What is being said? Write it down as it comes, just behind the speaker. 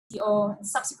MCO,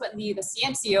 subsequently the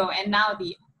CMCO, and now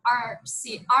the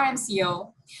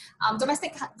RMCO,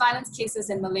 domestic violence cases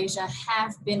in Malaysia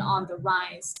have been on the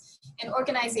rise. And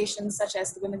organizations such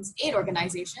as the Women's Aid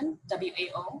Organization,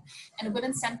 WAO, and the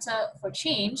Women's Center for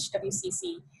Change,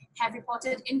 WCC, have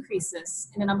reported increases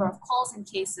in the number of calls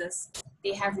and cases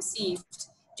they have received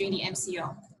during the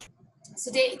MCO.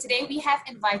 So today we have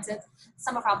invited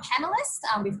some of our panelists.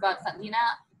 We've got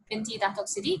Fatlina binti Datuk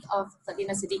Siddiq of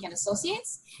Fatlina Siddiq and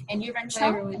Associates, and Yuran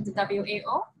Chong of the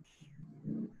WAO.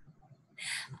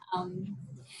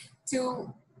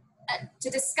 To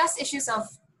discuss issues of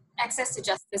access to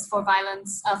justice for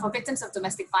violence, for victims of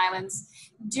domestic violence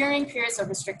during periods of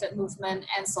restricted movement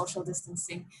and social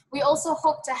distancing. We also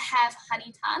hope to have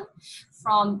Hani Tan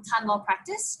from Tan Law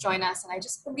Practice join us, and I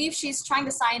just believe she's trying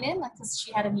to sign in because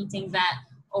she had a meeting that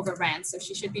overran, so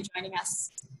she should be joining us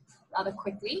rather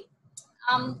quickly.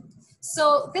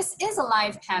 So this is a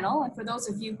live panel, and for those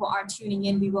of you who are tuning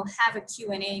in, we will have a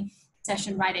Q&A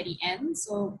session right at the end.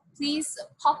 So please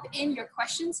pop in your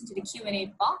questions into the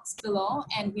Q&A box below,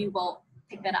 and we will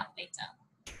pick that up later.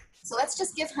 So let's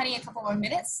just give Hani a couple more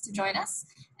minutes to join us,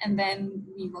 and then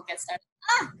we will get started.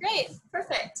 Ah, great,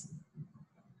 perfect.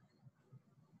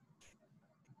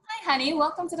 Hi, Hani,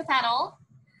 welcome to the panel.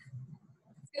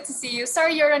 It's good to see you.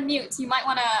 Sorry, you're on mute. You might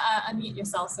want to unmute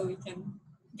yourself so we can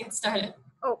get started.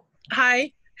 Oh,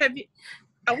 hi.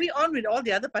 Are we on with all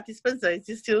the other participants, or is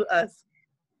it still us?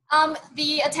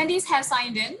 The attendees have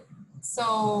signed in,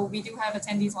 so we do have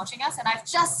attendees watching us, and I've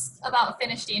just about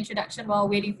finished the introduction while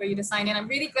waiting for you to sign in. I'm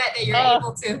really glad that you're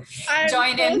able to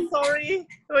join in. I'm so sorry.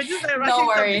 We're just no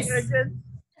worries.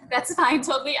 That's fine,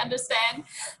 totally understand.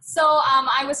 So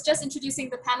I was just introducing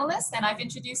the panelists, and I've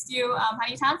introduced you,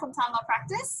 Hani Tan from Tan Law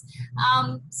Practice.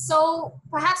 So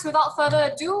perhaps without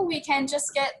further ado, we can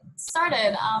just get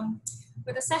started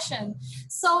with the session.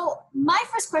 So my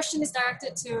first question is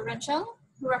directed to Rencheng,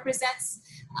 who represents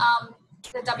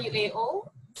the WAO,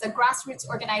 the grassroots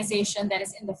organization that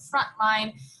is in the front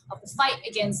line of the fight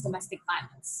against domestic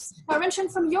violence. Now,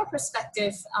 Rencheng, from your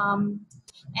perspective, and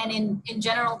in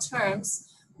general terms,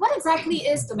 what exactly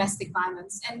is domestic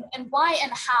violence, and why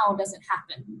and how does it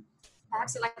happen?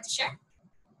 Perhaps you'd like to share?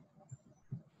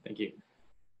 Thank you.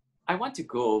 I want to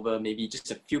go over maybe just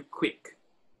a few quick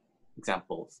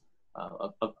examples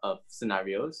of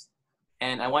scenarios,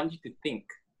 and I want you to think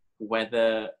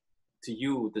whether to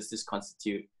you does this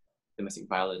constitute domestic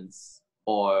violence,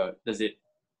 or does it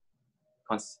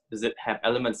have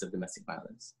elements of domestic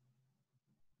violence?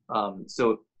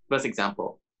 So first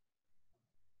example,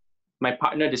 my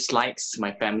partner dislikes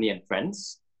my family and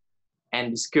friends and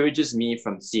discourages me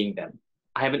from seeing them.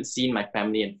 I haven't seen my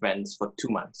family and friends for 2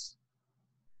 months.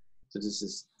 So this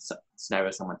is a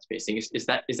scenario someone's facing. Is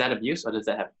that abuse, or does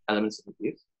that have elements of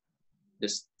abuse?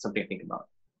 Just something to think about.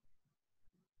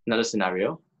 Another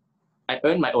scenario, I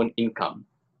earn my own income,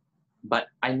 but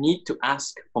I need to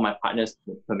ask for my partner's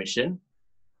permission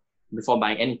before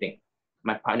buying anything.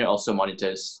 My partner also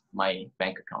monitors my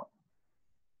bank account.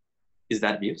 Is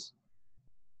that abuse?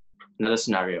 Another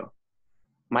scenario,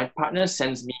 my partner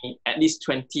sends me at least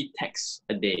 20 texts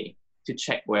a day to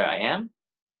check where I am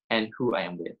and who I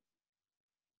am with.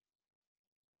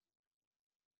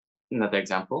 Another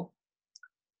example,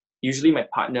 usually my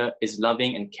partner is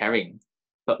loving and caring,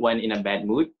 but when in a bad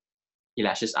mood, he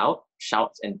lashes out,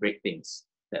 shouts, and breaks things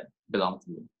that belong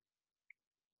to me.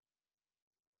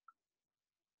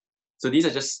 So these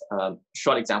are just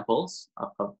short examples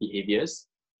of behaviors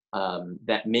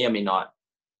that may or may not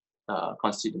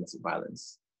constitute domestic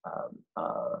violence.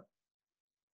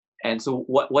 And so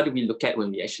what do we look at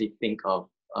when we actually think of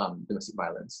domestic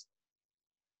violence?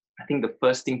 I think the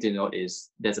first thing to note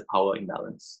is there's a power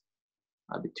imbalance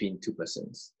between two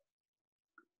persons.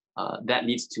 That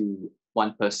leads to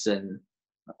one person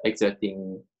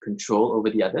exerting control over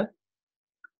the other.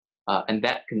 And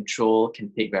that control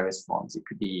can take various forms. It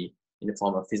could be in the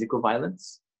form of physical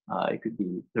violence. It could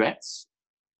be threats.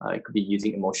 It could be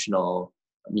using emotional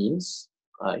means.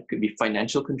 It could be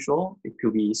financial control. It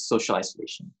could be social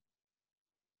isolation,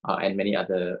 and many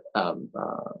other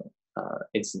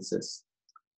instances.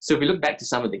 So if we look back to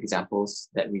some of the examples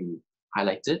that we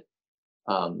highlighted,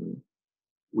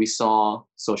 we saw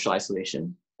social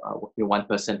isolation. One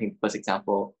person, I think the first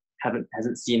example,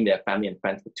 hasn't seen their family and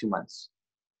friends for 2 months.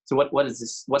 So what is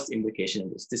this? What's the implication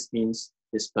of this? This means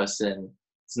this person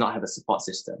does not have a support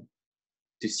system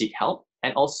to seek help,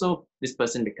 and also this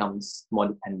person becomes more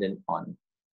dependent on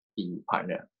the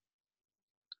partner.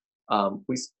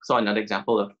 We saw another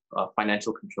example of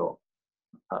financial control.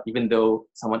 Even though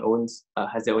someone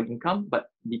has their own income, but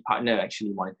the partner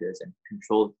actually monitors and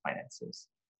controls finances.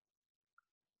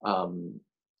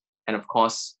 And of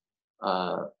course,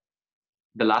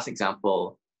 the last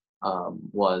example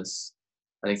was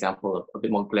an example of a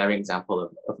bit more glaring example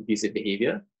of abusive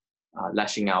behavior,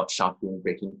 lashing out, shouting,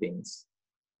 breaking things.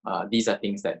 These are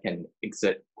things that can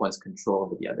exert one's control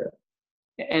over the other.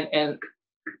 And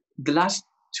the last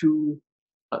two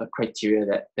criteria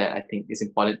that I think is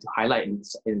important to highlight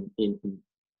in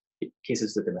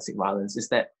cases of domestic violence is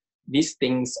that these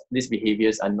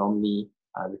behaviors are normally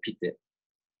repeated.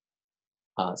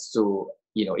 So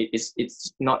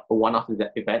it's not a one-off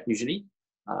event usually.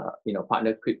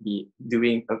 Partner could be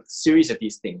doing a series of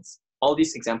these things. All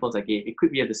these examples I gave, it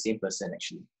could be of the same person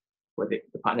actually, where the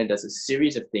partner does a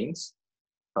series of things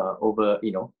over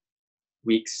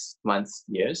weeks, months,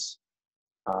 years,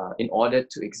 in order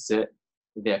to exert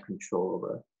their control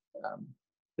over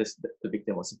the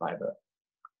victim or survivor.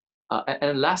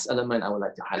 And the last element I would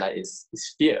like to highlight is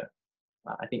fear.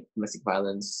 I think domestic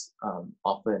violence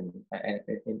often, and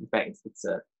in fact, it's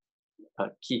a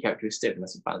key characteristic of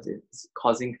domestic violence, is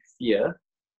causing fear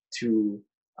to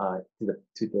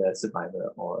the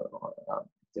survivor or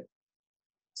victim.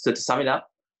 So to sum it up,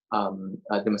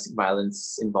 domestic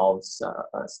violence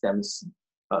stems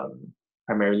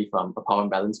primarily from a power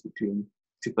imbalance between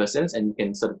two persons, and you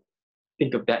can sort of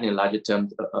think of that in a larger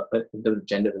terms in terms of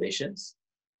gender relations,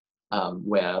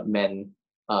 where men,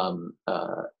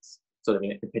 sort of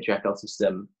in a patriarchal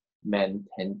system, men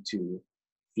tend to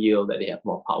feel that they have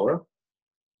more power.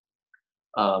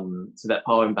 So that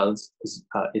power imbalance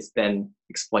is then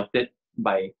exploited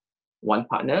by one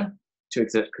partner to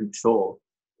exert control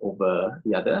over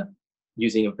the other,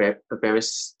 using a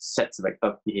various sets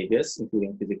of behaviors,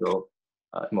 including physical,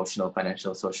 emotional,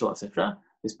 financial, social, etc.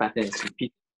 This pattern is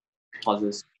repeated,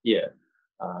 causes fear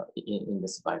in the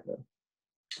survivor.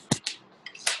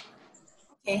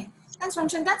 Okay, thanks,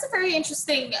 Ranjan. That's a very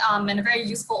interesting and a very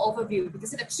useful overview,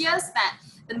 because it appears that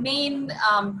the main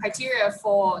criteria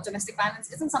for domestic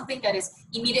violence isn't something that is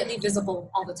immediately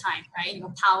visible all the time, right?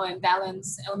 Power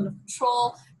imbalance, element of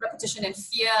control, repetition, and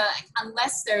fear.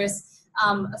 Unless there is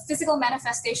a physical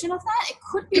manifestation of that, it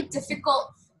could be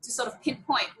difficult to sort of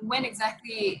pinpoint when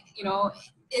exactly,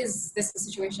 is this a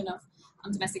situation of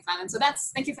domestic violence. So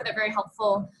thank you for that very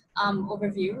helpful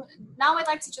overview. Now I'd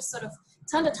like to just sort of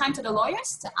turn the time to the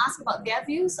lawyers to ask about their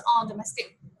views on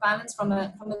domestic violence from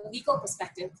a legal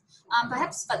perspective.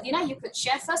 Perhaps, Fatlina, you could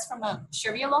share first from a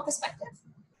Sharia law perspective.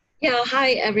 Yeah,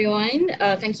 hi everyone.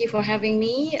 Thank you for having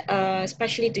me,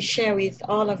 especially to share with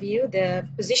all of you the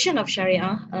position of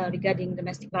Sharia regarding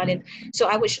domestic violence. So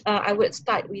I would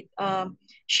start with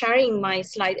sharing my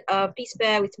slide. Please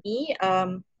bear with me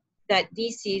that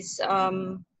these are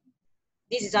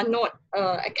not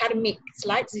academic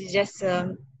slides. This is just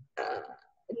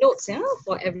notes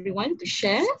for everyone to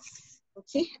share.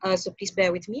 Okay, so please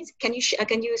bear with me. Can you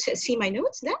see my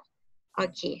notes there?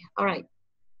 Okay, all right.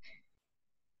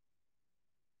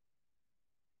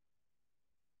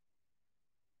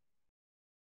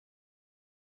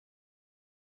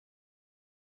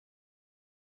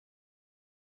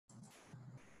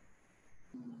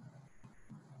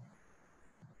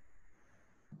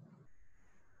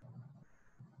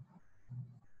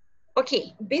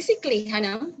 Okay, basically,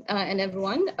 Hannah and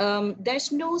everyone,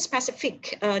 there's no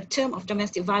specific term of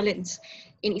domestic violence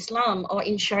in Islam or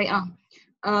in Sharia.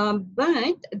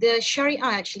 But the Sharia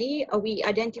actually, we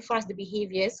identifies the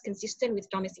behaviors consistent with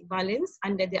domestic violence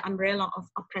under the umbrella of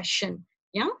oppression.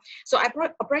 Yeah, so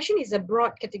oppression is a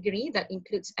broad category that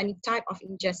includes any type of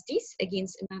injustice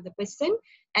against another person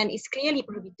and is clearly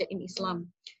prohibited in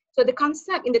Islam. So the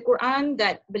concept in the Quran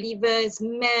that believers,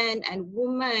 men and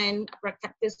women, are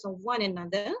protectors of one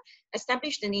another,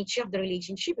 establish the nature of the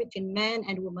relationship between men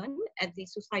and women at the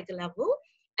societal level,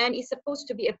 and is supposed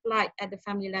to be applied at the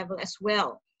family level as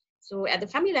well. So at the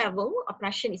family level,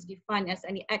 oppression is defined as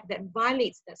any act that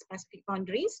violates the specific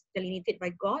boundaries delineated by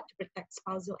God to protect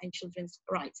spousal and children's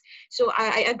rights. So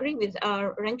I agree with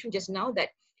Ranchun just now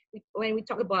that when we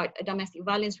talk about domestic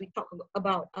violence, we talk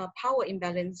about power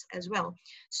imbalance as well.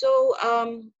 So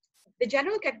the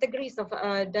general categories of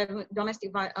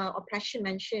domestic oppression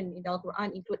mentioned in the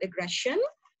Quran include aggression,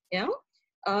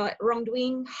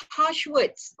 wrongdoing, harsh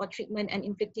words or treatment, and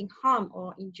inflicting harm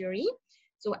or injury.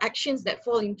 So actions that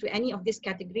fall into any of these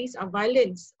categories are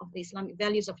violence of the Islamic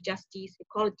values of justice,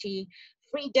 equality,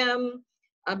 freedom,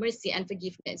 mercy, and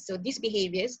forgiveness. So these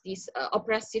behaviors, these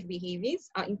oppressive behaviors,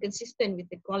 are inconsistent with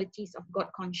the qualities of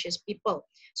God-conscious people.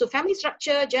 So family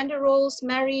structure, gender roles,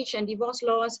 marriage and divorce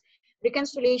laws,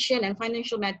 reconciliation, and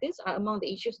financial matters are among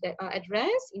the issues that are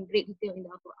addressed in great detail in the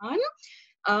Quran.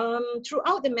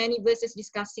 Throughout the many verses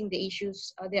discussing the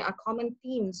issues, there are common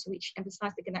themes which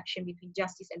emphasize the connection between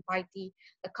justice and piety,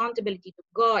 accountability to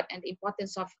God, and the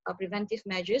importance of preventive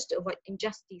measures to avoid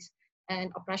injustice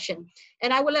and oppression.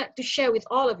 And I would like to share with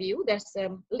all of you, there's a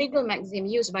legal maxim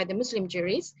used by the Muslim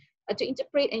jurists to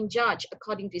interpret and judge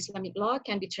according to Islamic law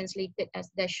can be translated as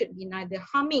there should be neither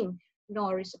harming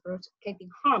nor reciprocating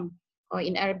harm, or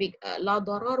in Arabic, la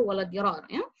darar wa la dirar.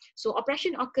 Yeah? So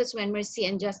oppression occurs when mercy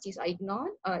and justice are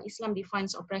ignored. Islam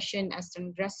defines oppression as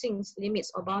transgressing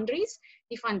limits or boundaries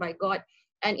defined by God,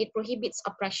 and it prohibits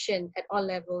oppression at all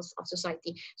levels of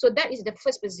society. So that is the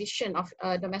first position of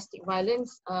domestic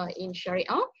violence in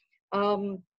Sharia.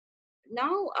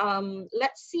 Now,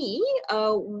 let's see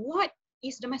what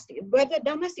is whether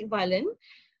domestic violence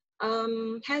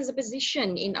has a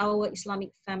position in our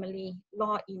Islamic family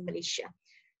law in Malaysia.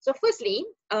 So firstly,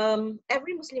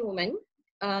 every Muslim woman,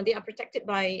 they are protected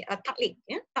by ta'liq.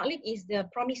 Yeah? Ta'liq is the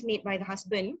promise made by the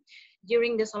husband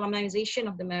during the solemnization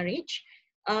of the marriage,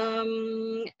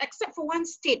 except for one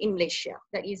state in Malaysia.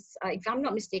 That is, if I'm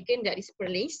not mistaken, that is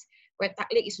Perlis, where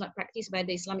ta'liq is not practiced by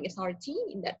the Islamic authority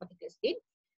in that particular state.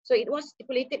 So it was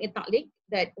stipulated in ta'liq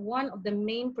that one of the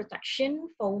main protection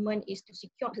for women is to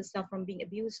secure herself from being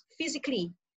abused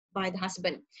physically by the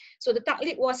husband. So the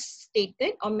ta'liq was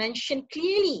stated or mentioned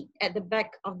clearly at the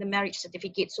back of the marriage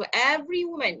certificate. So every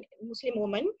woman, Muslim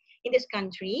woman in this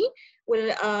country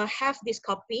will have this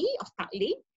copy of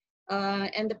ta'liq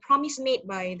and the promise made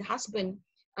by the husband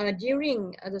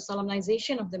during the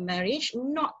solemnization of the marriage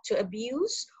not to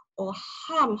abuse or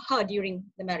harm her during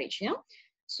the marriage. Yeah?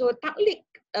 So ta'liq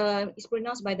is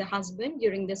pronounced by the husband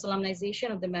during the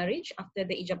solemnization of the marriage after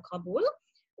the ijab qabul,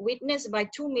 witnessed by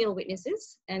 2 male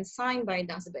witnesses and signed by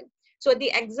the husband. So the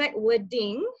exact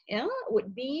wording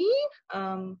would be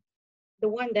the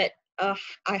one that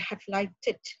I have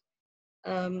highlighted,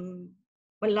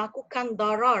 melakukan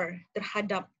darar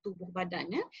terhadap tubuh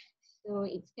badan. So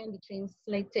it can be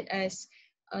translated as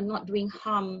not doing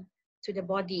harm to the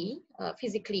body,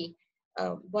 physically,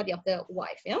 body of the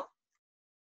wife. Yeah.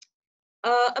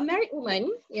 A married woman,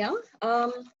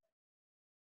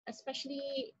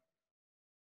 especially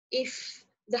if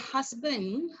the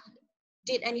husband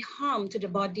did any harm to the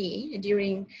body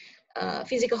during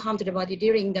physical harm to the body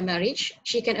during the marriage,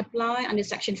 she can apply under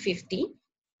Section 50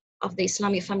 of the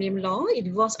Islamic family law, a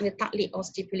divorce under ta'liq or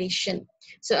stipulation.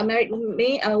 So a married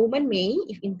woman may,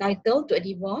 if entitled to a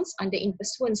divorce under in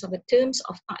pursuance of the terms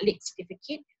of ta'liq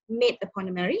certificate made upon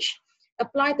a marriage,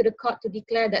 apply to the court to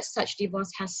declare that such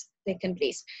divorce has taken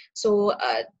place. So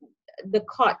the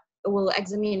court will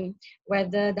examine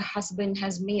whether the husband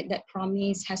has made that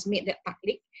promise, has made that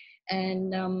ta'liq,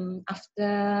 and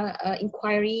after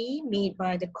inquiry made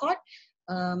by the court,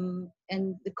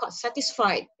 and the court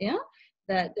satisfied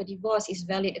that the divorce is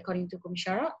valid according to Hukum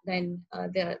Syara, then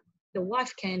the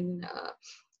wife can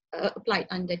apply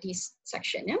under this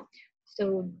section. Yeah?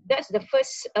 So that's the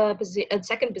first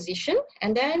second position,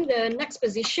 and then the next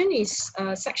position is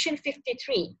Section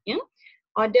 53,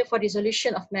 Order for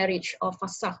Dissolution of Marriage or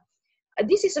Fasakh.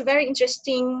 This is a very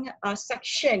interesting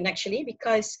section actually,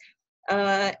 because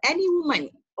any woman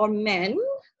or man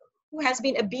who has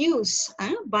been abused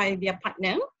by their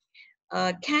partner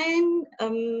can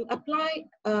apply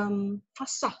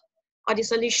fasakh or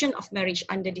dissolution of marriage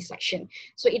under this section.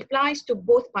 So it applies to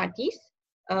both parties,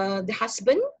 the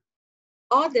husband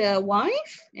or the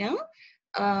wife,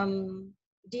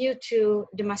 due to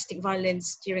domestic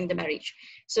violence during the marriage.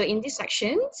 So in this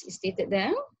section, it's stated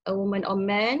there, a woman or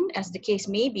man, as the case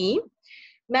may be,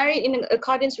 married in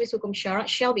accordance with Hukum Syara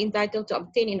shall be entitled to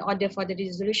obtain in order for the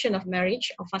dissolution of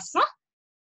marriage or fasakh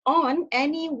on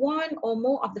any one or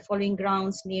more of the following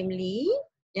grounds, namely,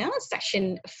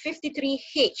 Section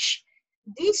 53H.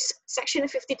 This Section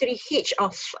 53H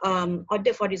of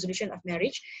Order for Dissolution of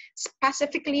Marriage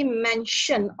specifically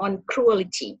mention on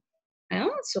cruelty.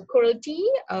 So cruelty,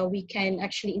 we can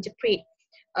actually interpret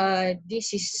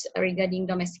this is regarding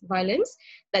domestic violence,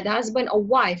 that the husband or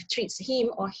wife treats him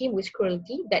or him with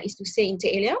cruelty, that is to say, inter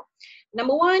alia.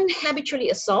 Number one, habitually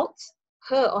assaults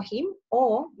her or him,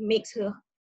 or makes her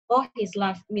or his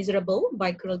life miserable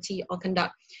by cruelty or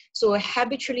conduct. So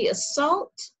habitually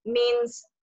assault means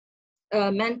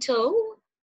mental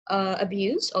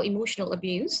abuse or emotional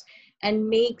abuse, and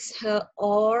makes her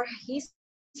or his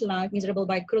life miserable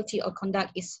by cruelty or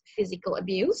conduct is physical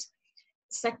abuse.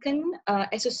 Second,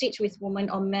 associates with woman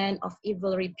or man of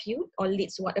evil repute or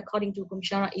leads what according to Hukum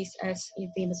Syara is as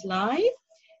infamous life.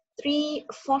 3,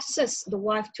 forces the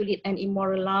wife to lead an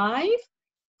immoral life.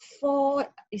 4,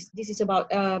 this is about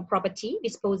property,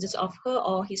 disposes of her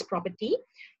or his property.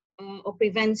 or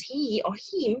prevents he or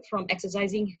him from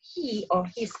exercising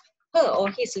her or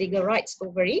his legal rights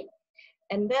over it,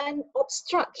 and then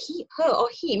obstruct her or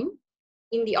him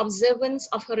in the observance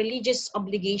of her religious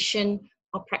obligation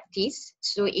or practice.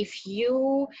 So if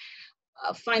you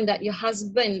find that your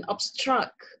husband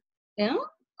obstruct,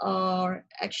 or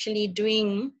actually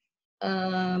doing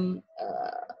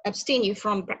abstain you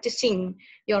from practicing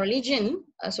your religion,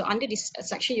 so under this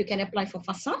section you can apply for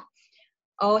fasa.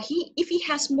 Or if he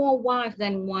has more wife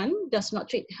than one, does not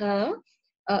treat her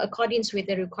accordance with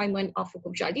the requirement of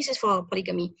hukum syara. This is for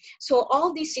polygamy. So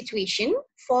all this situation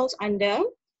falls under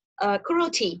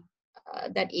cruelty,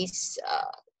 that is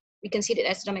we consider it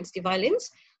as domestic violence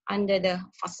under the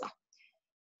fasa.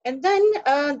 And then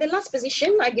the last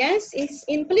position, I guess, is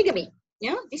in polygamy.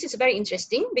 Yeah, this is very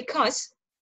interesting because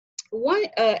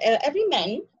every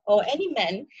man or any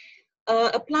man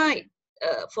applied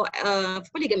for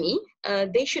polygamy,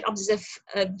 they should observe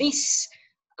this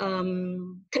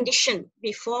condition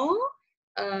before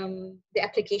the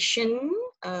application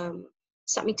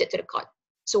submitted to the court.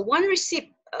 So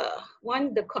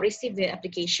once the court received the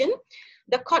application,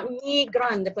 the court may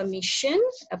grant the permission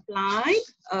applied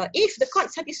if the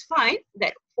court satisfied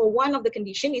that for one of the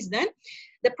conditions is that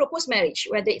the proposed marriage,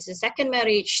 whether it's a second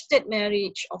marriage, third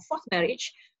marriage, or fourth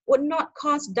marriage, would not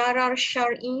cause darar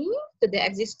syar'i to the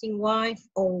existing wife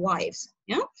or wives.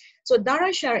 Yeah. So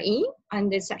darar syar'i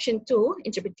under Section 2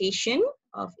 interpretation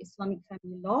of Islamic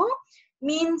family law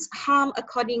means harm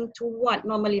according to what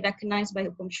normally recognized by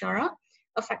hukum syara,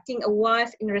 affecting a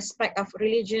wife in respect of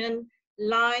religion,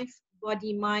 life,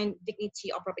 body, mind,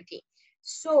 dignity, or property.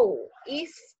 So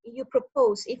if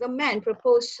a man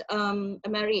propose a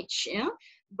marriage,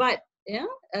 but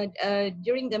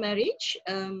during the marriage,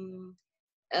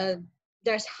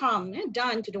 there's harm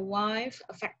done to the wife,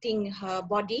 affecting her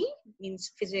body,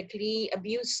 means physically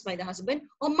abused by the husband,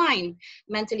 or mind,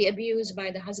 mentally abused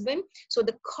by the husband. So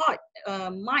the court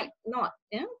might not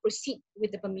proceed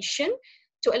with the permission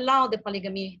to allow the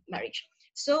polygamy marriage.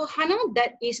 So Hannah,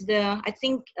 that is I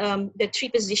think the three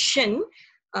position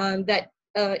that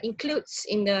includes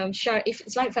in the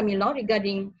Islamic family law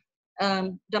regarding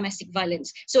domestic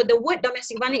violence. So the word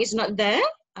domestic violence is not there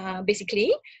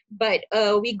basically, but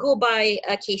we go by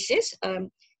cases.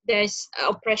 There's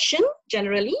oppression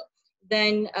generally,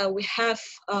 then we have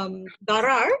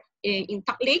darar in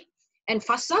taqliq and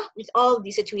fasa with all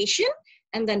the situation,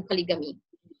 and then polygamy.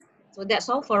 So that's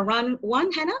all for round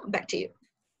one. Hannah, back to you.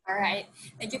 All right,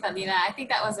 thank you, Fadila. I think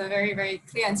that was a very, very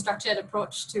clear and structured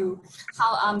approach to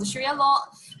how the Sharia law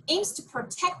aims to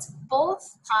protect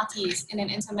both parties in an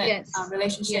intimate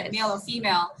relationship, male or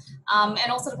female.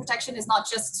 And also the protection is not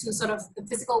just to sort of the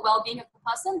physical well-being of the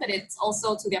person, but it's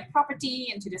also to their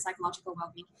property and to their psychological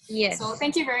well-being. Yes. So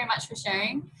thank you very much for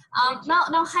sharing.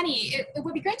 Now, Hani, it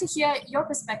would be great to hear your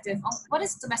perspective on what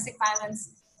is domestic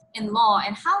violence in law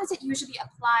and how is it usually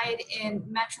applied in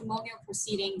matrimonial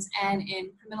proceedings and in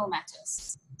criminal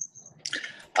matters?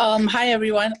 Hi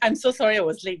everyone. I'm so sorry I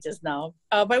was late just now.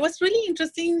 But it was really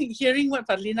interesting hearing what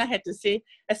Fadlina had to say,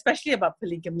 especially about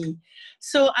polygamy.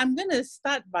 So I'm going to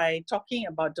start by talking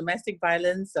about domestic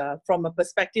violence from a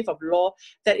perspective of law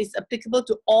that is applicable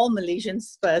to all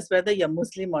Malaysians first, whether you're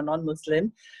Muslim or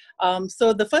non-Muslim.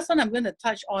 So the first one I'm going to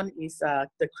touch on is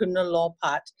the criminal law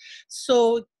part.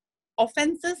 So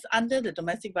offences under the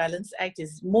Domestic Violence Act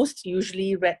is most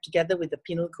usually read together with the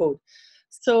Penal Code.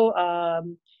 So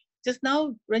just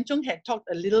now, Renchong had talked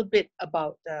a little bit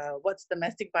about what's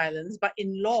domestic violence, but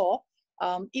in law,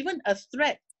 even a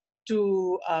threat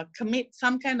to commit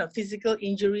some kind of physical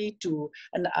injury to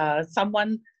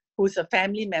someone who's a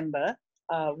family member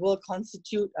will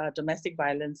constitute domestic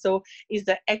violence. So is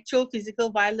the actual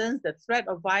physical violence, the threat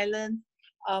of violence,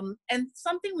 and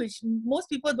something which most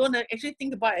people don't actually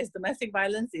think about as domestic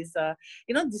violence is,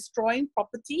 destroying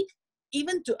property,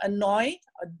 even to annoy,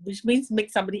 which means make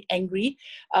somebody angry,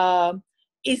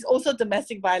 is also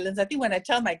domestic violence. I think when I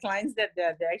tell my clients that,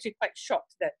 they're actually quite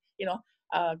shocked that,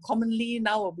 commonly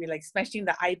now will be like smashing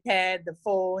the iPad, the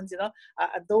phones,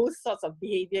 those sorts of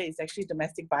behavior is actually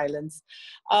domestic violence.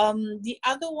 The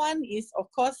other one is, of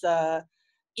course,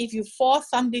 if you force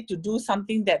somebody to do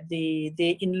something that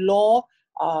they in law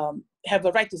have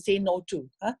a right to say no to.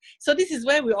 So this is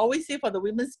where we always say for the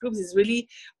women's groups, it's really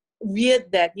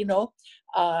weird that,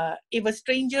 if a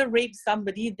stranger rapes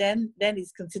somebody, then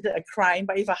it's considered a crime.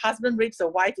 But if a husband rapes a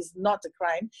wife, it's not a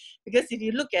crime. Because if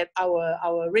you look at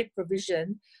our rape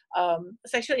provision,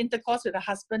 sexual intercourse with a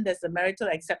husband, there's a marital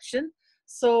exception.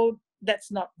 So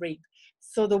that's not rape.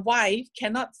 So the wife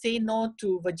cannot say no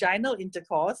to vaginal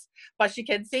intercourse, but she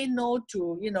can say no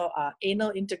to,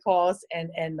 anal intercourse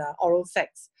and oral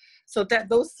sex. So that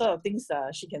those sort of things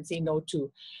she can say no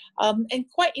to. And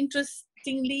quite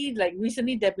interestingly, like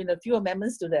recently there have been a few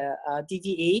amendments to the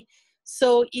DDA.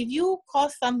 So if you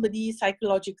cause somebody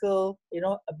psychological,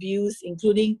 abuse,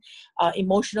 including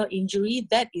emotional injury,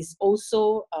 that is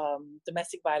also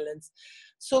domestic violence.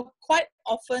 So quite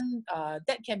often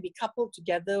that can be coupled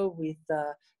together with,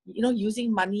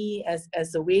 using money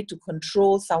as a way to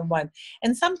control someone.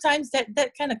 And sometimes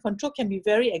that kind of control can be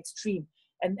very extreme.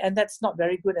 And that's not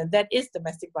very good, and that is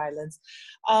domestic violence.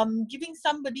 Giving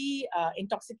somebody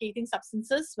intoxicating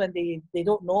substances when they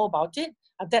don't know about it,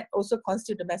 that also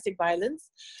constitutes domestic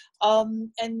violence. Let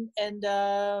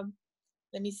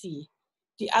me see.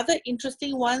 The other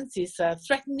interesting ones is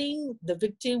threatening the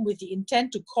victim with the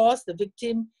intent to cause the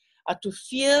victim to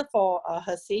fear for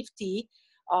her safety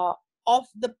of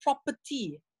the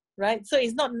property, right? So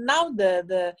it's not now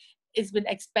it's been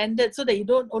expanded so that you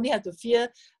don't only have to fear,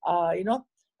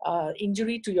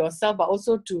 injury to yourself, but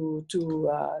also to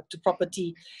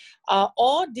property,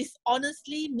 or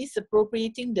dishonestly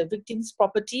misappropriating the victim's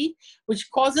property, which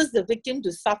causes the victim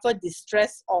to suffer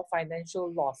distress or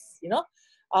financial loss.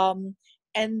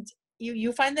 And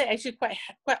you find that actually quite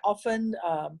often,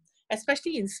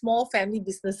 especially in small family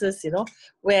businesses,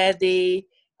 where they,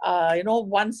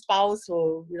 one spouse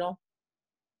will,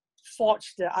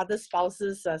 forge the other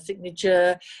spouse's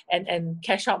signature and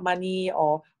cash out money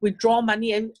or withdraw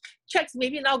money, and checks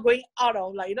maybe now going out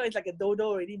of it's like a dodo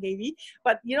already maybe,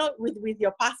 but with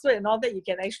your password and all that, you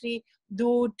can actually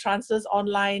do transfers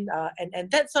online, and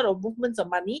that sort of movements of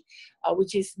money,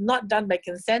 which is not done by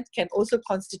consent, can also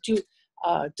constitute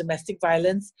domestic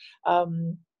violence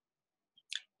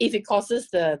if it causes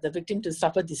the victim to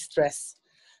suffer distress.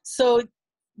 So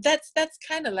that's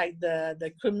kind of like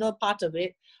the criminal part of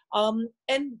it.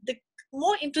 And the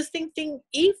more interesting thing,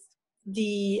 if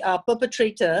the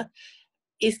perpetrator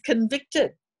is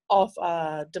convicted of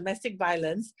domestic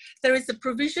violence, there is a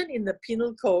provision in the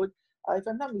penal code, if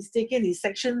I'm not mistaken, is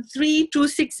section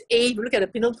 326A. If you look at the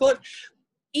penal code,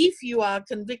 if you are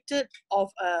convicted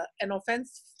of an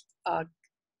offense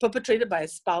perpetrated by a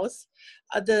spouse,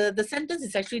 the sentence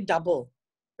is actually double,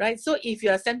 right? So if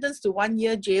you are sentenced to 1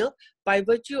 year jail, by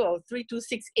virtue of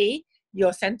 326A,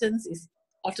 your sentence is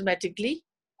automatically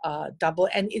double,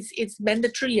 and it's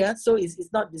mandatory, so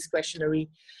it's not discretionary.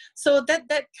 So that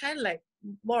kind of like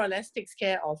more or less takes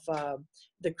care of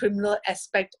the criminal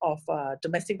aspect of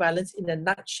domestic violence in a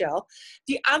nutshell.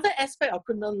 The other aspect of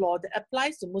criminal law that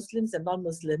applies to Muslims and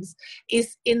non-Muslims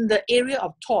is in the area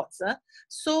of torts.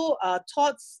 So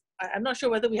torts, I'm not sure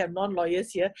whether we have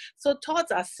non-lawyers here. So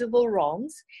torts are civil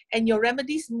wrongs, and your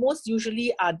remedies most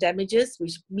usually are damages,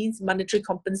 which means monetary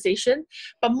compensation.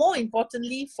 But more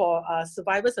importantly for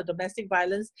survivors of domestic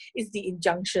violence is the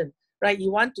injunction, right?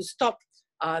 You want to stop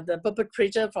the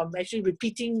perpetrator from actually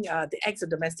repeating the acts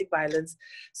of domestic violence.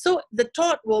 So the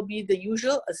tort will be the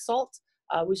usual assault,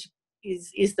 which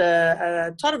is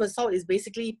the tort of assault is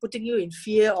basically putting you in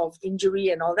fear of injury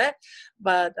and all that.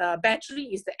 But battery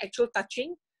is the actual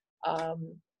touching.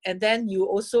 And then you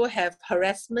also have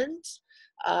harassment.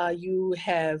 You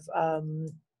have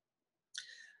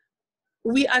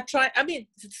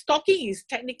stalking is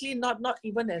technically not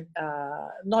even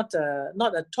not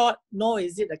a tort, nor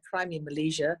is it a crime in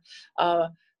Malaysia.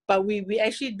 But we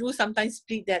actually do sometimes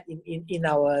plead that in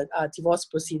our divorce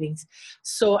proceedings.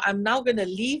 So I'm now going to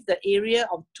leave the area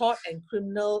of tort and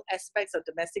criminal aspects of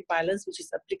domestic violence, which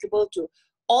is applicable to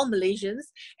all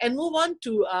Malaysians, and move on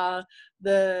to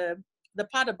the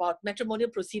part about matrimonial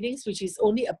proceedings, which is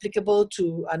only applicable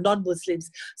to non-Muslims.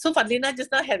 So Fadlina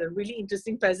just now had a really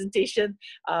interesting presentation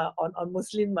on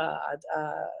Muslim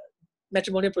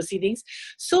matrimonial proceedings.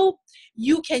 So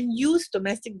you can use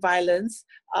domestic violence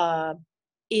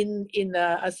in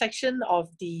a section of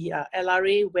the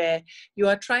LRA where you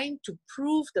are trying to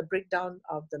prove the breakdown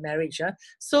of the marriage.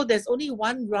 So there's only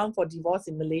one ground for divorce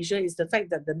in Malaysia, is the fact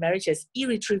that the marriage has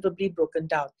irretrievably broken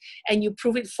down. And you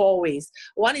prove it 4 ways.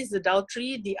 One is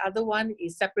adultery, the other one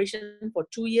is separation for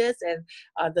 2 years, and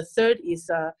the third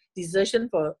is desertion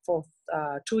for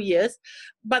 2 years.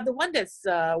 But the one that's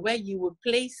where you would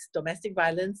place domestic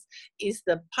violence is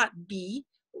the part B,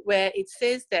 where it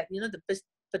says that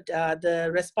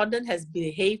the respondent has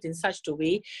behaved in such a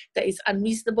way that it's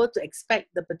unreasonable to expect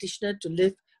the petitioner to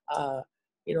live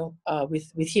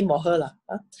with him or her.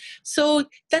 So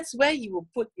that's where you will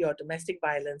put your domestic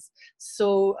violence.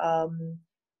 So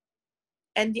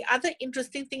and the other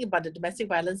interesting thing about the Domestic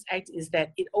Violence Act is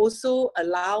that it also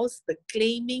allows the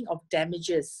claiming of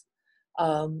damages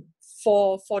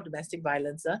for domestic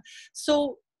violence.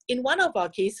 So in one of our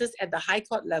cases at the High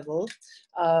Court level,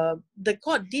 the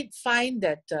court did find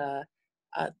that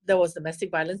there was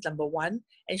domestic violence, number one,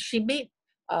 and she made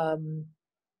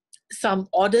some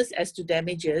orders as to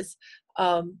damages.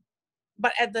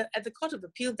 But at the Court of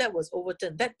Appeal, that was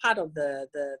overturned. That part of the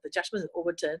judgment is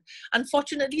overturned.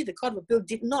 Unfortunately, the Court of Appeal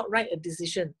did not write a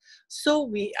decision. So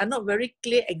we are not very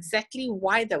clear exactly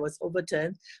why that was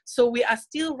overturned. So we are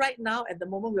still right now, at the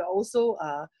moment, we are also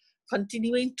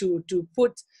continuing to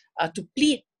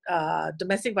plead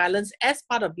domestic violence as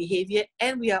part of behavior.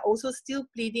 And we are also still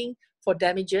pleading for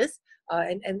damages.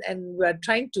 And we're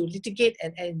trying to litigate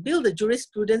and build the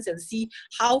jurisprudence and see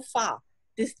how far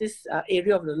this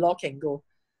area of the law can go.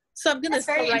 So I'm going to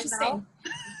start right now.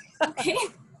 Okay.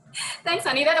 Thanks,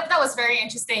 Annie. That was very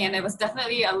interesting, and it was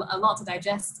definitely a lot to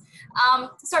digest.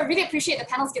 So I really appreciate the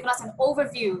panel's given us an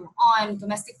overview on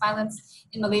domestic violence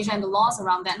in Malaysia and the laws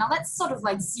around that. Now let's sort of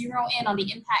like zero in on the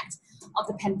impact of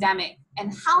the pandemic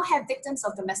and how have victims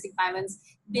of domestic violence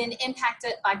been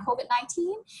impacted by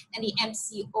COVID-19 and the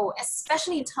MCO,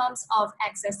 especially in terms of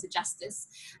access to justice.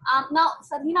 Now,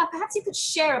 Fadlina, perhaps you could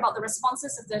share about the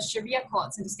responses of the Sharia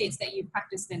courts in the states that you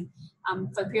practiced in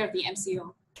for the period of the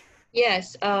MCO.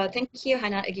 Yes, thank you,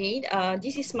 Hannah, again.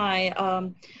 This is my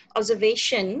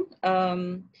observation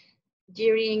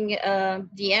during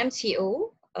the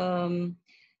MCO on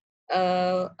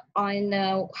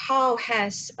how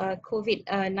has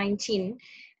COVID-19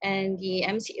 and the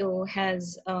MCO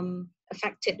has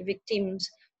affected victims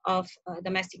of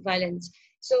domestic violence.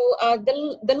 So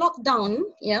the lockdown,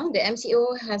 the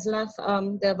MCO has left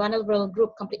the vulnerable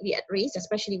group completely at risk,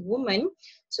 especially women.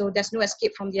 So there's no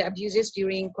escape from their abuses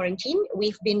during quarantine.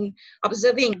 We've been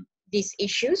observing these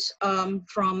issues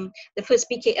from the first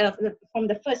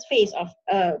phase of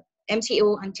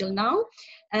MCO until now,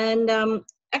 and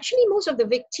actually most of the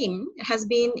victim has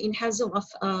been in hassle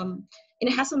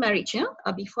marriage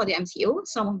before the MCO.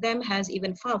 Some of them has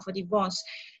even filed for divorce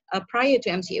prior to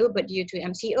MCO, but due to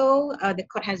MCO, the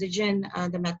court has adjourned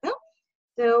the matter.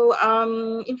 So,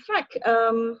 in fact,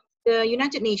 the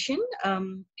United Nations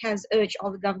has urged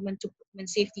all the government to put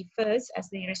women's safety first as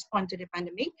they respond to the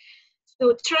pandemic.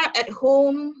 So, trapped at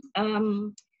home,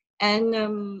 and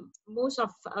most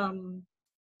of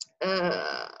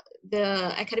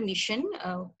the academician,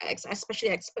 especially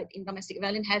expert in domestic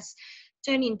violence, has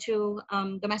turned into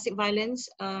domestic violence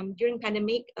during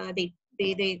pandemic. They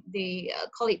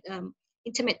call it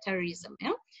intimate terrorism.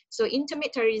 Yeah? So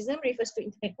intimate terrorism refers to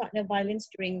intimate partner violence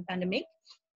during pandemic.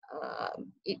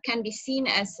 It can be seen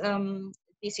as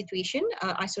the situation,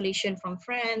 isolation from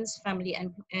friends, family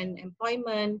and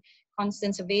employment,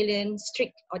 constant surveillance,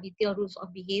 strict or detailed rules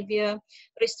of behavior,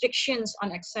 restrictions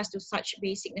on access to such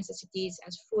basic necessities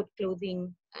as food,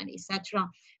 clothing, and etc.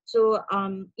 So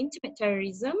intimate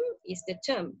terrorism is the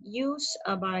term used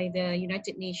by the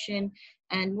United Nations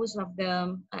and most of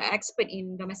the experts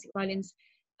in domestic violence,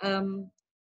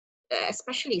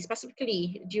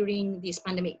 specifically during this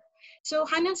pandemic. So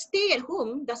Hannah, stay at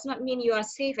home does not mean you are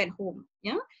safe at home.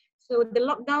 Yeah. So the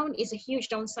lockdown is a huge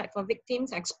downside for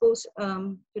victims exposed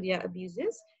to their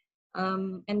abuses.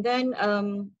 And then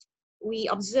we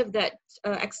observe that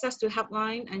access to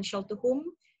helpline and shelter home,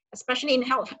 especially in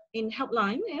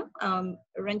helpline,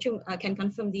 Ranchung can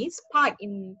confirm this, part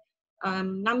in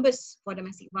numbers for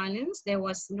domestic violence. There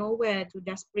was nowhere to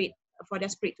desperate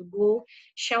to go.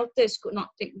 Shelters could not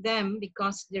take them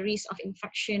because the risk of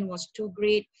infection was too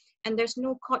great, and there's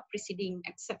no court proceeding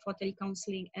except for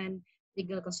telecounseling and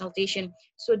legal consultation.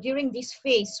 So during this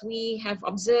phase, we have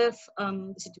observed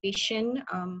the situation,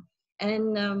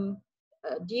 and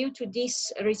due to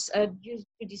this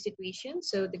situation,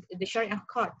 so the Sharia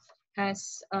court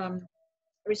has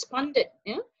responded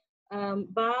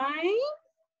by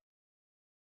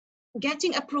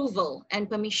getting approval and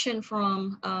permission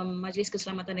from Majlis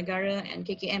Keselamatan Negara and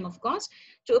KKM, of course,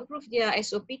 to approve their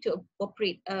SOP to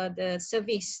operate the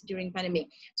service during pandemic.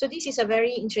 So this is a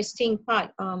very interesting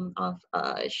part of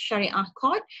Sharia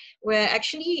court, where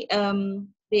actually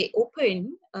they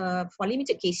open for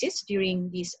limited cases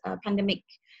during this pandemic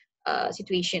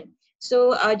situation.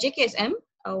 So JKSM,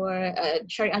 our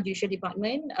Sharia Judicial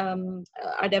Department,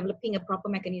 are developing a proper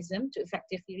mechanism to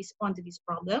effectively respond to this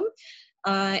problem.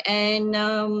 And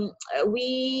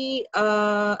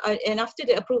after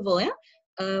the approval,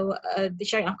 the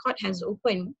Sharia court has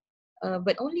opened,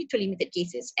 but only to limited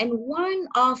cases. And one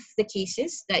of the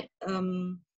cases that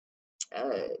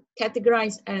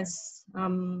categorized as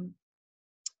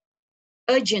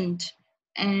urgent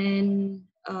and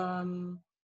on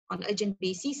urgent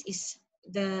basis is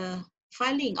the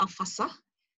filing of fasakh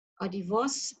or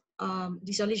divorce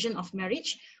dissolution of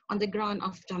marriage on the ground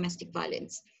of domestic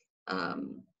violence.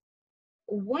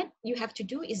 What you have to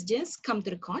do is just come to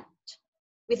the court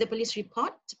with the police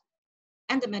report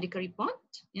and the medical report,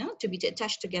 to be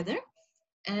attached together,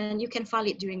 and you can file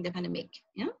it during the pandemic.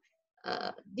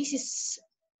 This is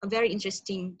a very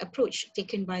interesting approach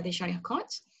taken by the Sharia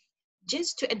courts,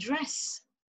 just to address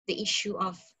the issue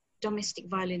of domestic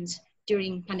violence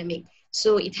during pandemic.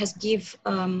 So it has give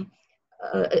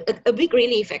a big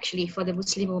relief actually for the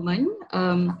Muslim woman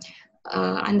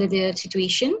under the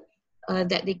situation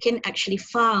that they can actually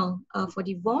file for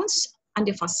divorce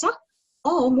under fasakh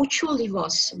or mutual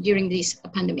divorce during this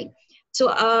pandemic.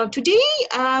 So today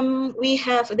we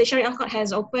have the Sharia court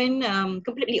has open,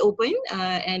 completely open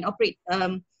and operate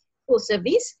full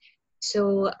service.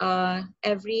 So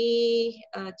every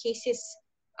cases,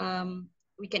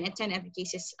 we can attend every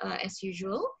cases as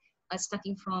usual,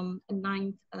 starting from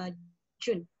 9th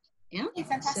June. Yeah,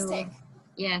 fantastic. So,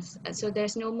 yes, so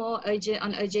there's no more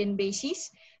urgent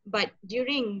basis. But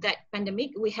during that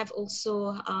pandemic, we have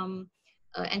also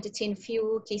entertained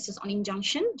few cases on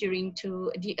injunction due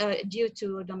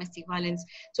to domestic violence.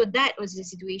 So that was the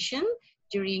situation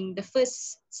during the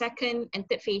first, second, and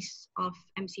third phase of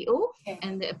MCO,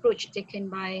 and the approach taken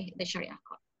by the Sharia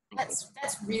court. That's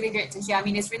really great to hear. I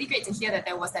mean, it's really great to hear that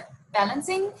there was that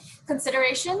balancing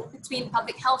consideration between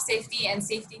public health safety and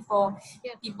safety for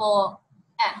people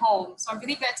at home. So I'm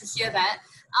really glad to hear that.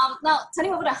 Now,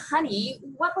 turning over to Hani,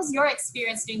 what was your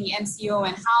experience during the MCO,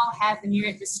 and how have the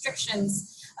myriad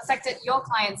restrictions affected your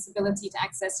client's ability to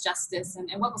access justice?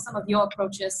 And what were some of your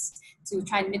approaches to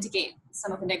try and mitigate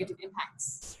some of the negative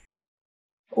impacts?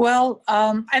 Well,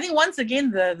 I think once again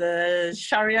the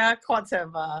Sharia courts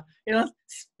have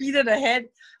speeded ahead.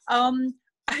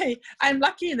 I'm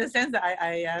lucky in the sense that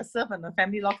I serve on the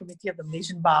Family Law Committee of the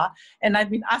Malaysian Bar, and I've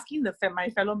been asking my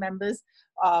fellow members,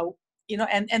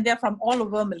 and they're from all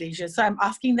over Malaysia. So I'm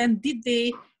asking them, did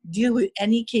they deal with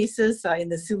any cases in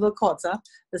the civil courts,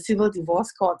 the civil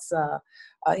divorce courts,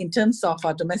 in terms of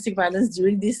domestic violence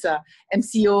during this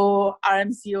MCO,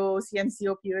 RMCO,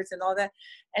 CMCO periods and all that?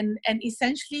 And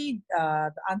essentially,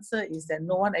 the answer is that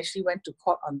no one actually went to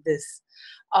court on this.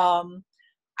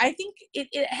 I think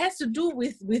it has to do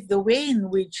with the way in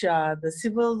which the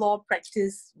civil law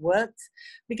practice works,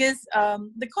 because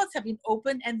the courts have been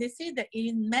open, and they say that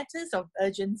in matters of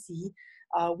urgency,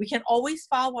 we can always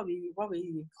file what we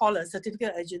call a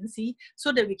certificate of urgency,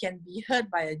 so that we can be heard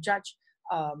by a judge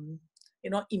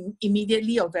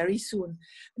immediately or very soon.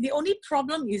 The only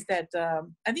problem is that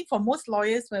I think for most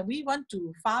lawyers, when we want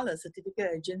to file a certificate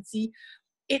of urgency,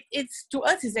 it's to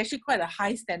us is actually quite a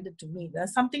high standard to meet.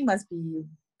 Something must be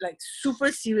like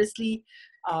super seriously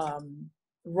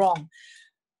wrong.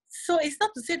 So it's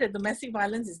not to say that domestic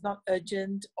violence is not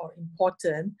urgent or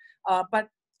important, but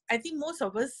I think most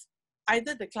of us,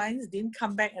 either the clients didn't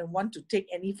come back and want to take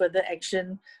any further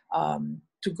action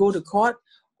to go to court,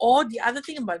 or the other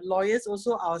thing about lawyers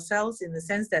also ourselves, in the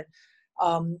sense that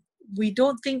we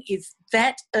don't think it's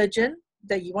that urgent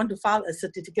that you want to file a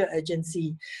certificate of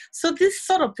urgency. So this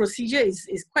sort of procedure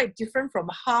is quite different from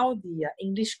how the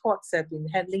English courts have been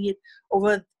handling it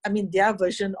over, their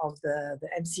version of the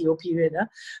MCO period.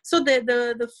 So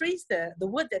the phrase, the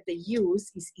word that they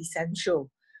use is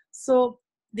essential. So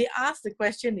they ask the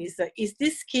question is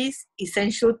this case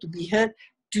essential to be heard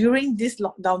during this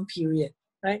lockdown period,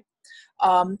 right?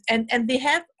 And they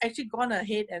have actually gone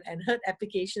ahead and heard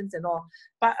applications and all.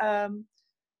 But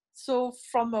so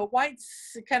from a wide,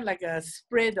 kind of like a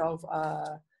spread of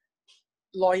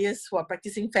lawyers who are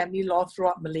practicing family law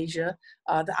throughout Malaysia,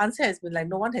 the answer has been like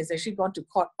no one has actually gone to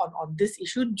court on this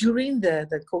issue during the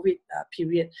COVID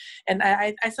period. And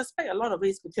I suspect a lot of it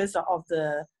is because of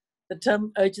the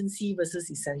term urgency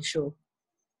versus essential.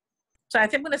 So I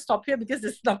think I'm going to stop here because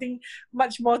there's nothing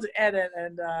much more to add,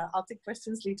 and I'll take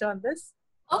questions later on this.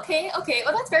 Okay.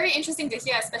 Well, that's very interesting to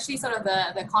hear, especially sort of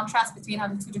the contrast between how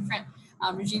the two different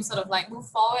regimes sort of like move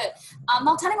forward.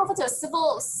 Now turning over to a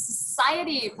civil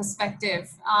society perspective,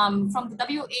 from the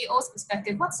WAO's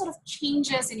perspective, what sort of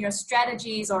changes in your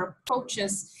strategies or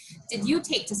approaches did you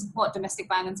take to support domestic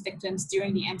violence victims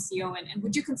during the MCO? And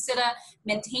would you consider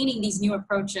maintaining these new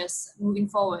approaches moving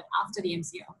forward after the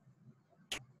MCO?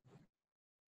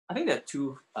 I think there are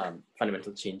two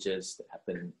fundamental changes that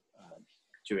happened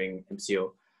during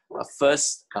MCO.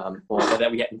 First, or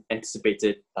that we had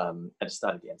anticipated at the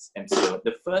start of the MCO.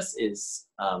 The first is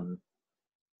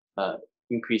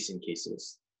increase in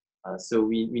cases. So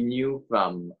we knew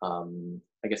from,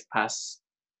 past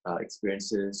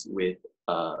experiences with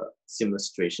similar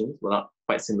situations, well, not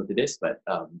quite similar to this, but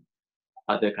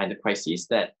other kind of crises,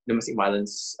 that domestic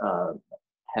violence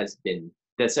has been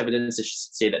there's evidence to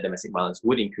say that domestic violence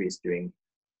would increase during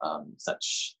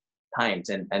such times,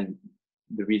 and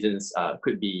the reasons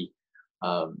could be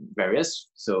various.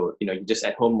 So you just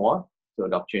at home more, so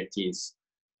the opportunities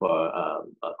for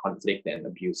conflict and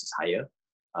abuse is higher.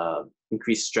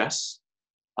 Increased stress,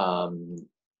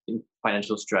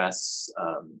 financial stress,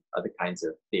 other kinds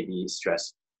of daily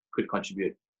stress could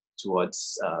contribute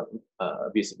towards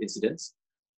abusive incidents.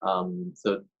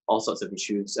 So all sorts of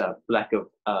issues, lack of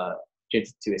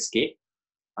opportunity to escape,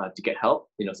 to get help.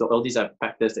 So all these are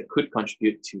factors that could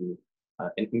contribute to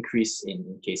an increase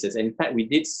in cases. And in fact, we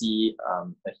did see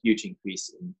a huge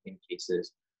increase in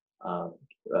cases of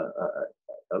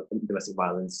domestic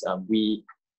violence. We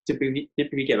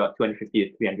typically get about 250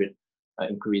 to 300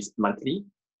 inquiries monthly.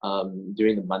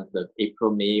 During the month of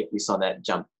April, May, we saw that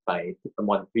jump by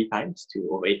more than 3 times to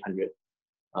over 800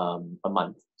 a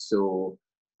month. So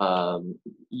so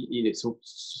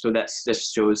that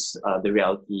shows the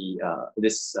reality.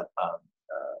 This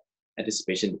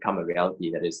anticipation become a reality,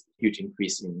 that is huge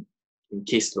increase in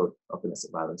caseload of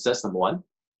domestic violence. That's number one.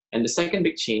 And the second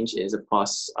big change is, of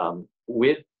course,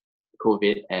 with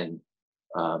COVID and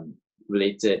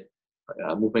related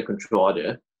movement control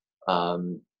order,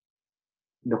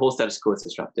 the whole status quo is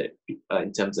disrupted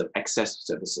in terms of access to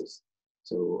services.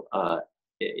 So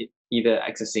either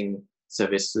accessing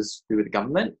services through the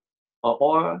government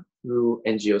or through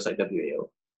NGOs like WAO.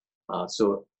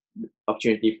 So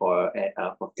opportunity for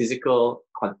physical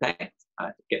contact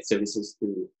to get services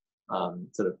through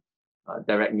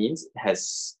direct means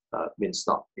has been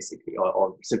stopped, basically,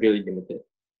 or severely limited.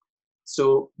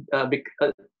 So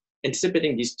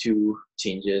anticipating these two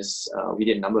changes, we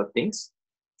did a number of things.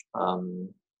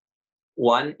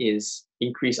 One is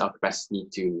increase our capacity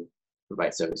to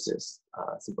provide services,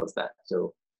 simple as that.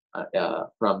 So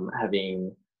from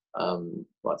having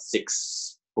about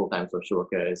 6 full-time social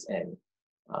workers and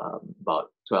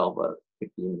about 12 or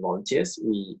 15 volunteers,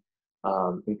 we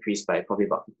increased by probably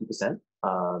about 50%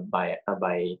 by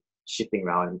shifting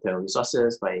around internal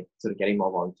resources, by sort of getting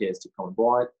more volunteers to come on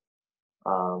board,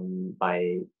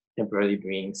 by temporarily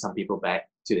bringing some people back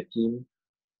to the team.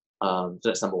 So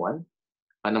that's number one.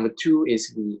 Number two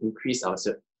is we increase our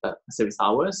service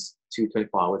hours to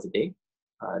 24 hours a day,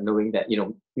 knowing that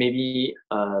maybe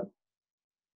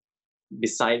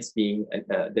besides being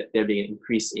that there being an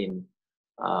increase in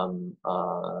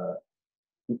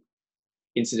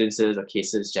incidences or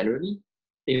cases generally,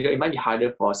 it might be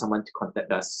harder for someone to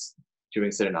contact us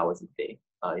during certain hours of the day.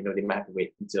 They might have to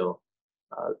wait until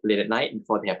late at night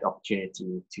before they have the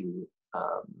opportunity to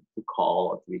call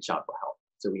or to reach out for help.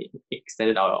 So we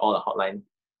extended all the hotline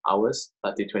hours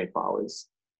to 24 hours.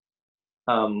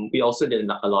 We also did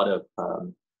a lot of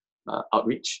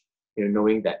outreach,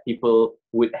 knowing that people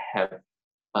would have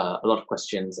a lot of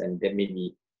questions, and there may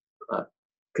be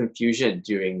confusion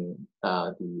during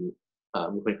the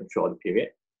movement control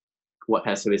period. What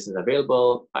kind of services are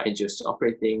available? Are NGOs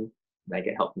operating? Can I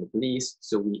get help from the police?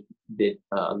 So we did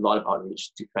a lot of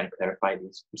outreach to try and clarify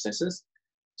these processes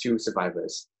to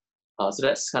survivors. So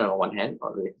that's kind of on one hand,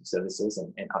 related to services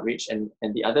and outreach, and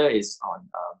the other is on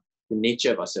the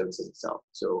nature of our services itself.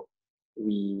 So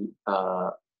we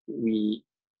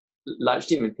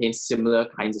largely maintain similar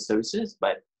kinds of services,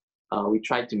 but we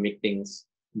tried to make things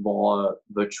more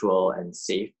virtual and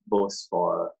safe, both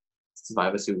for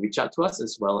survivors who reach out to us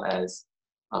as well as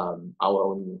our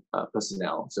own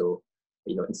personnel. So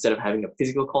instead of having a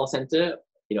physical call center,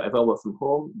 everyone work from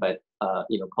home, but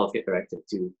calls get directed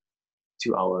to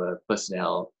our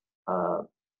personnel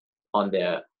on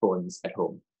their phones at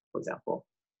home, for example.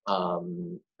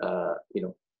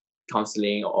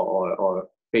 Counseling or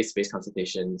face-to-face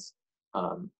consultations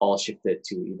all shifted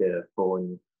to either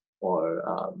phone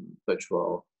or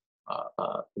virtual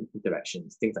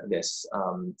interactions, things like this.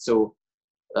 So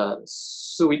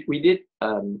we did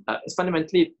it's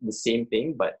fundamentally the same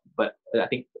thing, but I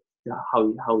think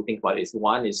how we think about it is,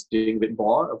 one is doing a bit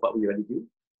more of what we already do,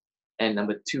 and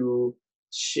number two,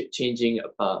 changing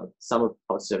some of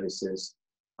our services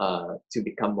to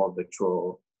become more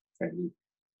virtual friendly.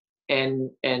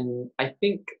 And I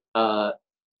think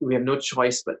we have no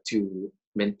choice but to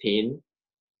maintain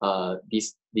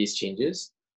these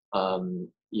changes.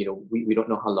 We don't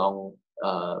know how long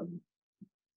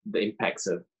the impacts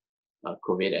of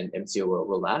COVID and MCO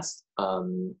will last.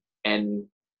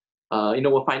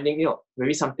 We're finding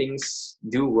maybe some things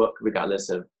do work regardless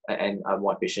of, and are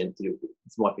more efficient to do.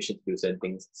 It's more efficient to do certain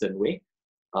things a certain way.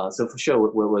 So for sure,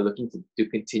 we're looking to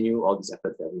continue all these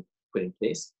efforts that we put in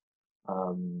place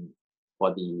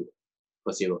for the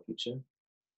foreseeable future.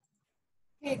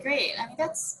 Okay, great. I mean,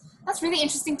 that's really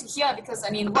interesting to hear, because I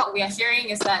mean, what we are hearing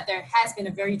is that there has been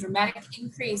a very dramatic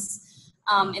increase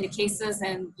in the cases,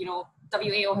 and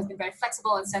WAO has been very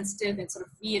flexible and sensitive in sort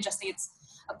of readjusting its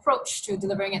approach to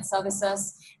delivering its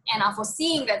services, and are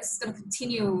foreseeing that this is going to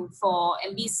continue for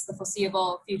at least the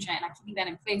foreseeable future, and are keeping that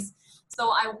in place.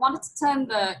 So I wanted to turn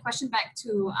the question back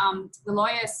to the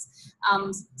lawyers,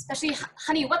 especially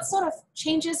Honey. What sort of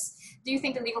changes do you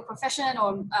think the legal profession,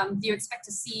 or do you expect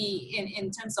to see in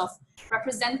terms of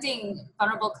representing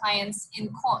vulnerable clients in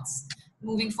courts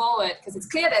moving forward? Because it's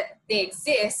clear that they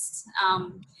exist,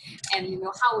 and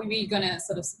how are we going to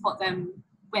sort of support them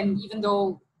when, even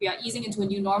though we are easing into a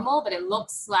new normal, but it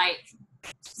looks like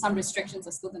some restrictions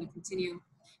are still going to continue.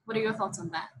 What are your thoughts on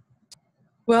that?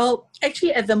 Well,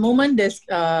 actually, at the moment, there's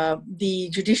the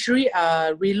judiciary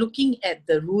are relooking at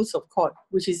the rules of court,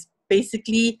 which is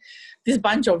basically this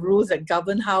bunch of rules that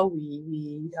govern how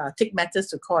we take matters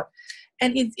to court.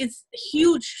 And it's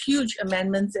huge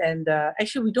amendments, and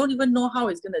actually we don't even know how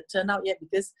it's going to turn out yet,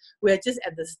 because we're just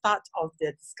at the start of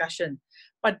the discussion.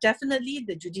 But definitely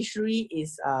the judiciary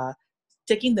is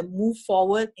taking the move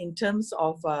forward in terms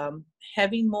of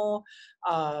having more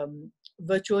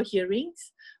virtual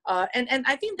hearings. And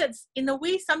I think that's, in a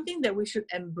way, something that we should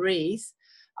embrace.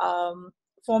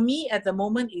 For me, at the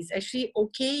moment, it's actually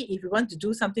okay if you want to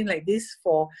do something like this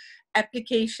for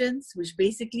applications, which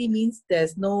basically means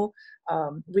there's no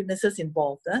witnesses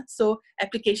involved. So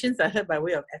applications are heard by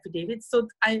way of affidavits. So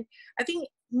I think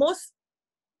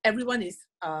everyone is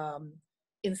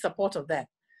in support of that.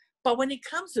 But when it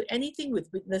comes to anything with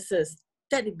witnesses,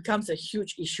 that it becomes a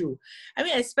huge issue. I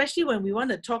mean, especially when we want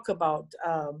to talk about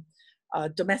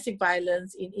domestic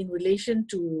violence in relation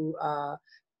to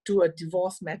a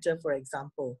divorce matter, for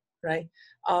example, right?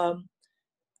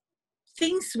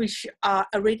 Things which are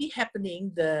already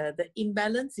happening, the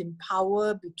imbalance in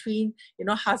power between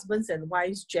husbands and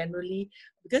wives generally,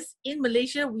 because in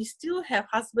Malaysia we still have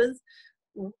husbands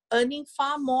earning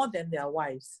far more than their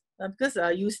wives, because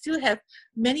you still have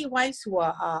many wives who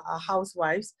are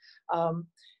housewives,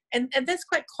 and that's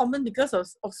quite common because of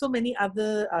so many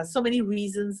other so many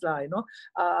reasons,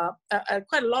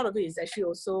 quite a lot of it is actually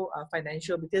also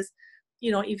financial, because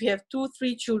if you have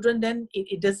 2-3 children, then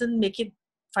it doesn't make it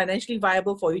financially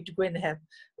viable for you to go and have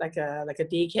like a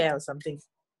daycare or something.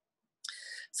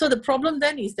 So the problem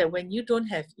then is that when you don't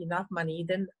have enough money,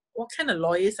 then what kind of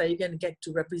lawyers are you going to get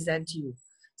to represent you?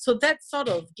 So that sort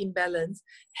of imbalance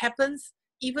happens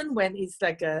even when it's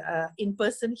like a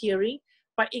in-person hearing,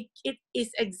 but it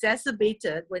is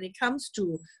exacerbated when it comes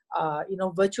to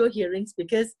virtual hearings,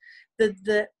 because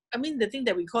the thing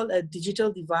that we call a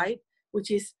digital divide, which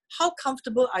is how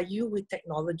comfortable are you with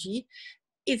technology,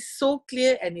 it's so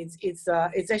clear, and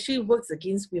it's actually works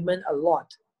against women a lot.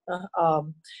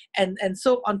 And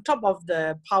so on top of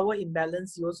the power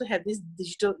imbalance, you also have this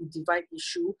digital divide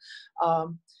issue,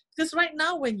 because right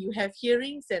now when you have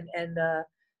hearings and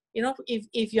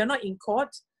if you're not in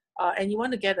court, and you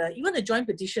want to get even a joint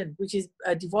petition, which is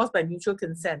a divorce by mutual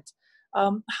consent,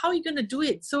 how are you going to do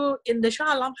it? So in the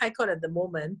Shah Alam High Court at the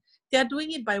moment, they are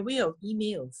doing it by way of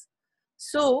emails.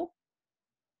 So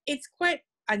it's quite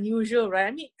unusual, right?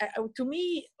 I mean, to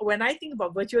me, when I think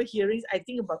about virtual hearings, I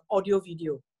think about audio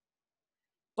video.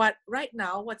 But right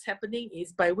now, what's happening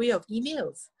is by way of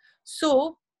emails.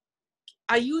 So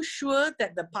are you sure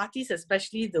that the parties,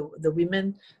 especially the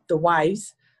women, the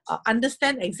wives,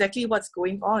 understand exactly what's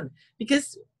going on?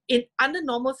 Because under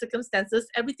normal circumstances,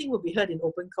 everything will be heard in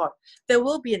open court. There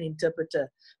will be an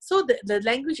interpreter. So the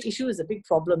language issue is a big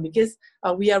problem, because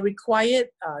we are required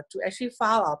to actually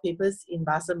file our papers in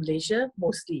Bahasa Malaysia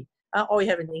mostly, or we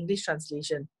have an English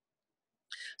translation.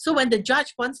 So when the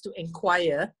judge wants to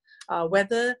inquire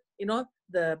whether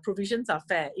the provisions are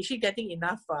fair, is she getting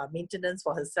enough maintenance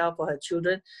for herself or her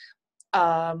children,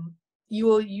 you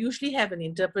will usually have an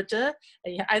interpreter,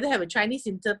 and you either have a Chinese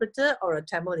interpreter or a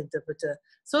Tamil interpreter.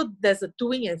 So there's a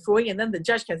toing and froing, and then the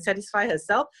judge can satisfy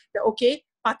herself that, okay,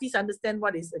 parties understand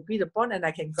what is agreed upon and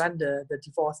I can grant the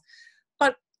divorce.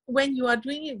 But when you are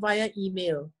doing it via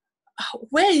email,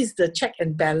 where is the check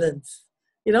and balance?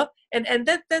 And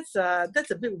that's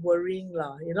a bit worrying,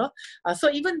 so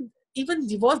even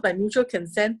divorce by mutual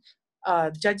consent,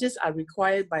 judges are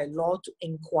required by law to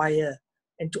inquire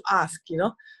and to ask,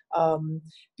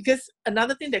 because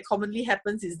another thing that commonly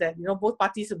happens is that both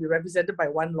parties will be represented by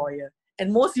one lawyer,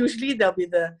 and most usually there'll be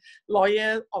the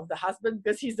lawyer of the husband,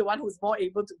 because he's the one who's more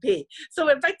able to pay. So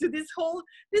we're back to this whole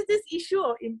this issue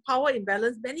of power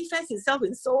imbalance manifests itself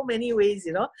in so many ways,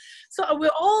 So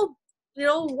we're all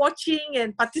watching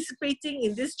and participating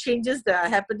in these changes that are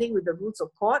happening with the rules of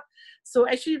court. So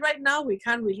actually right now we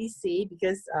can't really say,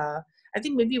 because I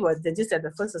think maybe they're just at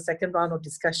the first or second round of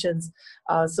discussions.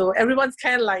 So everyone's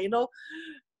kind of like,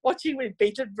 watching with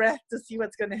bated breath to see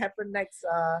what's going to happen next.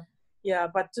 Yeah,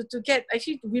 but to get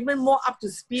actually women more up to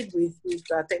speed with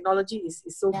technology is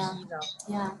so key now.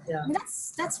 Yeah. I mean,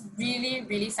 that's really,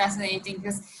 really fascinating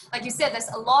because, like you said, there's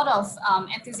a lot of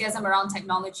enthusiasm around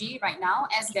technology right now,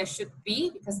 as there should be,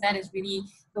 because that is really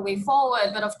the way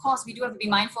forward. But of course, we do have to be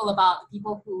mindful about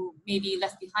people who may be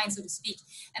left behind, so to speak.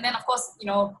 And then, of course,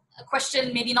 a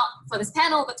question maybe not for this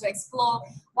panel, but to explore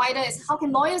wider is how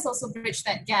can lawyers also bridge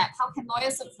that gap? How can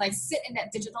lawyers sort of like sit in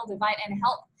that digital divide and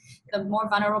help the more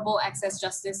vulnerable access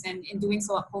justice, and in doing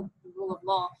so uphold the rule of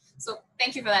law? So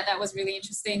thank you for that. That was really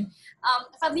interesting.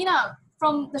 Fadlina,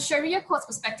 from the Sharia court's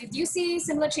perspective, do you see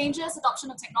similar changes,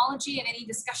 adoption of technology, and any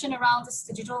discussion around this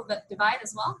digital divide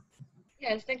as well?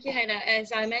 Yes, thank you, Haina.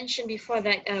 As I mentioned before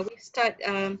that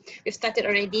we've started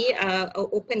already,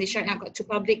 open the Sharia court to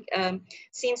public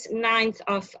since 9th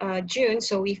of June.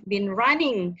 So we've been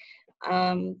running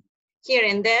here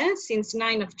and there since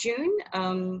 9th of June.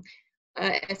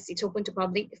 As it's open to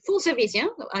public, full service,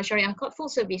 Sharia court, full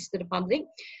service to the public.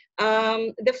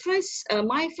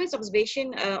 My first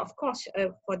observation, of course,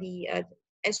 for the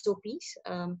SOPs,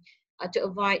 to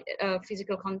avoid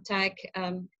physical contact,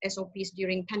 SOPs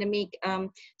during pandemic.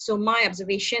 So my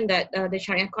observation that the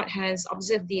Sharia court has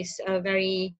observed this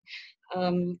very,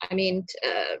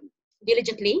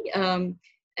 diligently,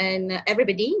 and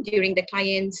everybody during the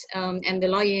clients and the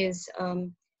lawyers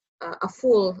a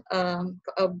full,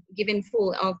 given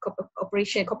full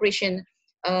cooperation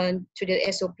to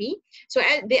the SOP. So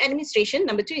the administration,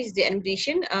 number 2 is the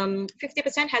administration,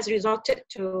 50% has resorted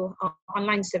to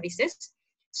online services.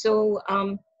 So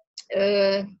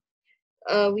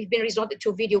we've been resorted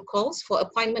to video calls for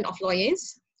appointment of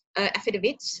lawyers,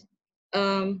 affidavits,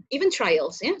 even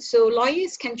trials. Yeah? So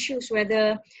lawyers can choose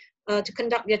whether to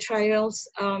conduct their trials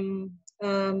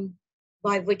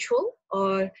by virtual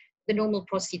or the normal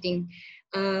proceeding.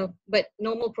 But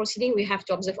normal proceeding, we have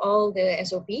to observe all the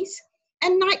SOPs.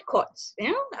 And night courts.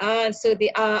 So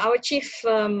our chief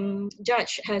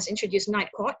judge has introduced night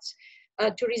courts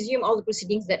to resume all the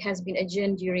proceedings that has been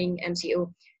adjourned during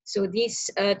MCO. So this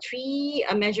 3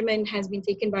 measurement has been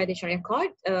taken by the Sharia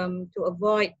court to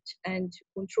avoid and to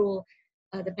control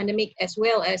the pandemic, as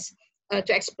well as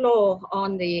to explore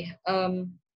on the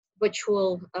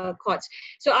virtual courts.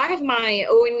 So I have my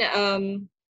own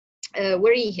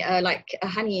worry, like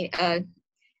Hani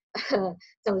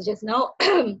told just now.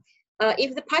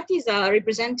 If the parties are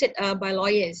represented by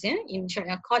lawyers in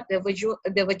Sharia court, the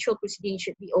virtual proceeding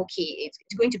should be okay. It's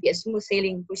going to be a smooth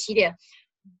sailing procedure.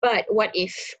 But what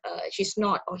if she's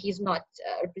not or he's not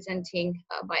representing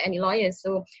by any lawyers?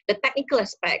 So the technical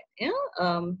aspect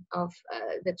of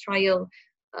the trial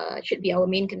should be our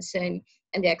main concern,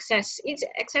 and the access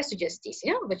to justice.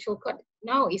 Virtual court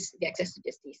now is the access to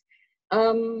justice.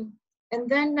 And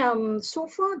then so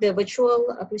far, the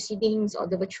virtual proceedings or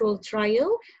the virtual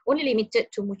trial only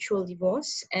limited to mutual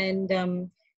divorce and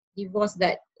divorce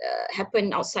that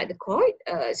happen outside the court.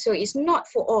 So it's not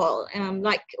for all.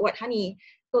 Like what Hani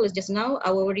told us just now,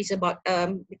 our worries about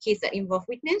the case that involve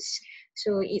witness.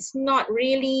 So it's not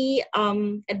really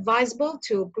advisable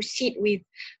to proceed with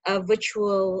a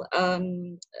virtual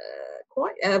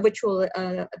court, virtual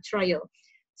trial.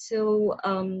 So.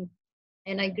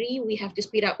 And I agree, we have to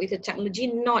speed up with the technology,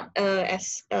 not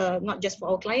just for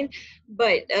our client,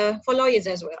 but for lawyers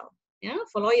as well.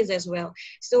 For lawyers as well.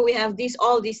 So we have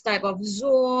all these type of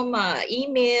Zoom,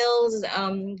 emails,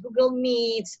 Google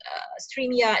Meets,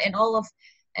 StreamYard, and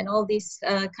all these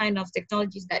kind of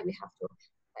technologies that we have to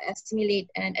assimilate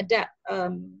and adapt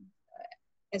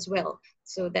as well.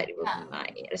 So that will be my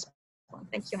response.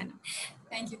 Thank you, Anna.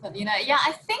 Thank you, Fadlina. Yeah,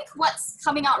 I think what's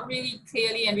coming out really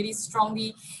clearly and really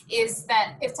strongly is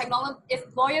that if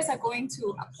lawyers are going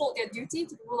to uphold their duty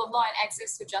to the rule of law and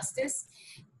access to justice,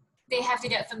 they have to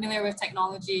get familiar with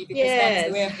technology, because that's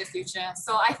the way of the future.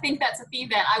 So I think that's a theme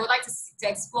that I would like to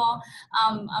explore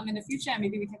in the future, and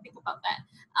maybe we can think about that.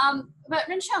 But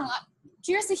Renshang,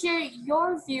 curious to hear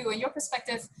your view and your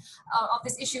perspective of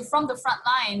this issue from the front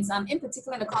lines, in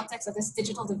particular in the context of this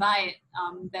digital divide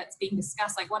that's being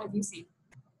discussed. Like, what have you seen?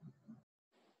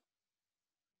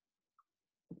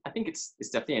 I think it's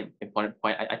definitely an important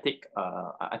point. I think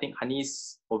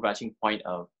Hani's overarching point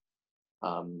of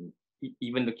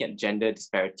even looking at gender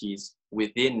disparities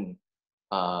within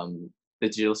the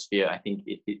digital sphere, I think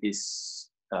it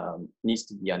is needs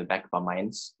to be on the back of our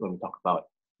minds when we talk about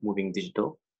moving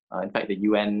digital. In fact, the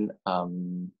UN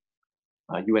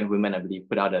Women, I believe,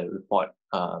 put out a report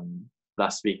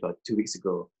last week or 2 weeks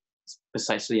ago,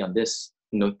 precisely on this,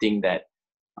 noting that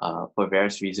for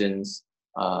various reasons,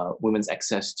 women's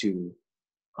access to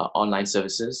online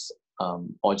services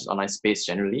or just online space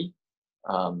generally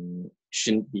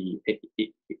shouldn't be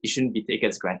it shouldn't be taken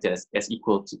as granted as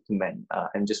equal to men.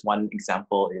 And just one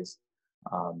example is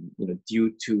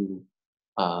due to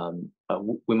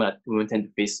women tend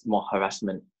to face more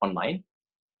harassment online,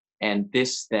 and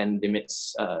this then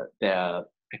limits their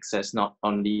access not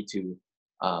only to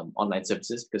online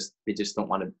services because they just don't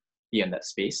want to be in that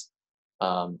space.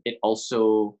 It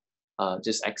also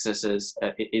just accesses.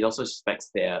 It also respects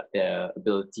their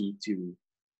ability to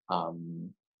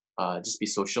just be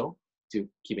social, to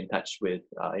keep in touch with,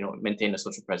 maintain a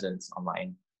social presence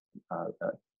online,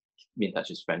 be in touch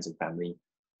with friends and family.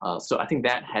 So I think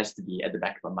that has to be at the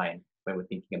back of our mind when we're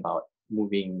thinking about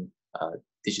moving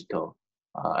digital.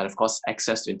 And of course,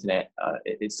 access to internet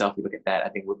itself, we look at that, I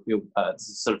think this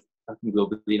is sort of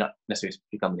globally, not necessarily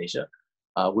become Malaysia.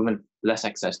 Women less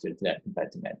access to internet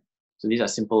compared to men. So these are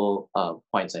simple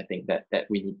points, I think, that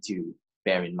we need to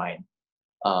bear in mind.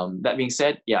 That being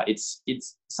said, yeah, it's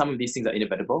some of these things are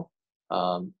inevitable.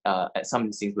 Some of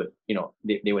these things would,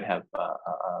 they would have,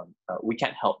 we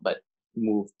can't help but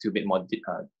move to a bit more,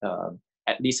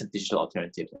 at least a digital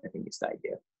alternative. I think is the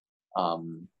idea.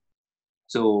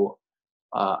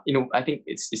 I think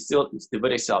it's the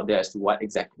verdict out there as to what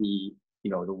exactly,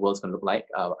 the world's going to look like.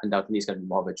 Undoubtedly, it's going to be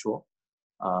more virtual.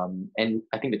 And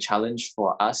I think the challenge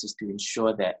for us is to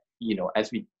ensure that,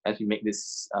 as we make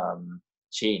this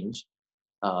change,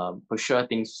 for sure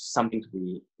some things will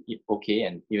be okay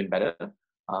and even better.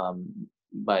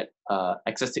 But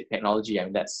access to technology, I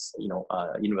mean, that's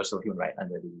universal human right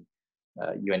under the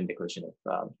UN Declaration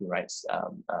of Human Rights.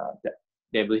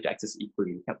 The ability to access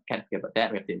equally, we can't forget about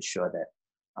that. We have to ensure that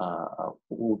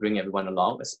we'll bring everyone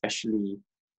along, especially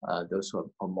those who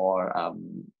are more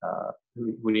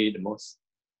who need it the most.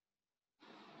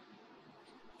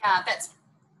 Yeah,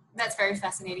 that's very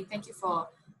fascinating. Thank you for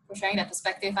sharing that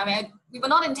perspective. I mean, we were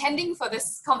not intending for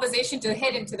this conversation to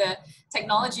head into the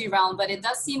technology realm, but it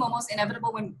does seem almost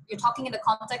inevitable when you're talking in the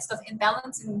context of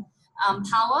imbalance in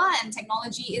power, and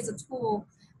technology is a tool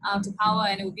to power,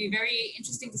 and it would be very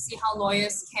interesting to see how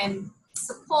lawyers can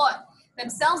support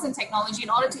themselves in technology in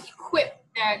order to equip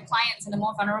their clients and the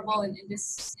more vulnerable in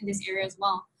this area as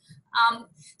well.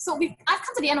 So I've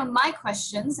come to the end of my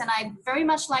questions, and I'd very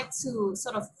much like to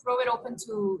sort of throw it open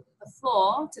to the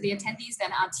floor, to the attendees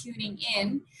that are tuning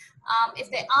in. If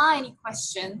there are any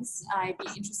questions, I'd be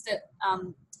interested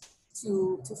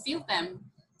to field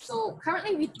them. So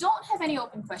currently we don't have any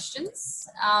open questions.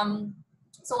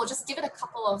 So we'll just give it a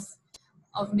couple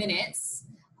of minutes.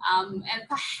 And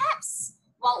perhaps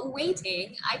while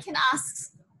waiting, I can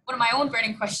ask one of my own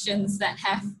burning questions that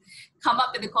have come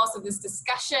up in the course of this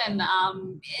discussion,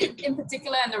 in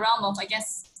particular in the realm of, I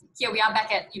guess, here we are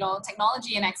back at,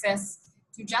 technology and access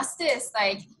to justice.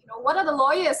 Like, what are the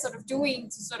lawyers sort of doing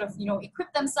to sort of,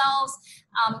 equip themselves,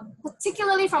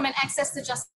 particularly from an access to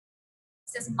justice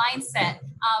mindset?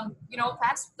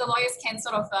 Perhaps the lawyers can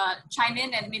sort of chime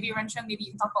in, and maybe Rensheng, maybe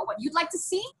you can talk about what you'd like to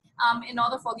see in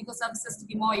order for legal services to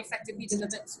be more effectively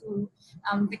delivered to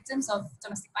victims of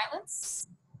domestic violence.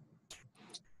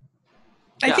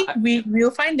 I think we'll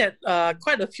find that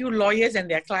quite a few lawyers and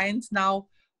their clients now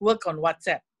work on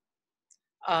WhatsApp.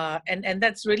 And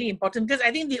that's really important, because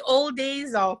I think the old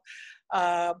days of,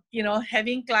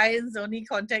 having clients only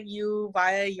contact you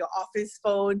via your office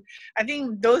phone, I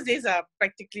think those days are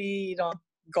practically,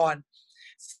 gone.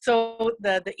 So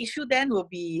the issue then will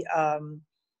be,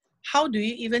 how do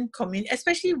you even communicate,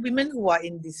 especially women who are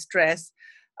in distress?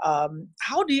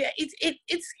 How do you,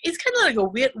 it's kind of like a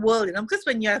weird world, because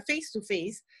when you are face to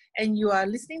face and you are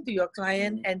listening to your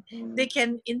client, and they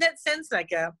can, in that sense,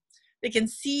 they can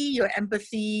see your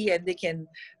empathy, and they can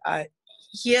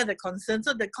hear the concern.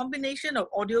 So the combination of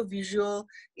audio visual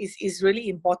is really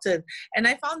important. And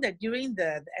I found that during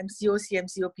the MCO,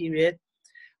 CMCO period,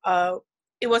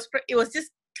 it was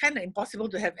just kind of impossible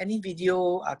to have any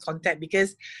video contact,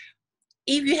 because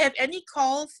if you have any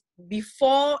calls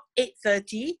before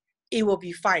 8:30, it will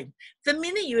be fine. The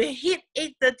minute you hit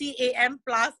 8:30 a.m.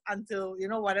 plus until,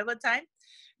 whatever time,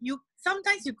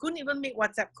 sometimes you couldn't even make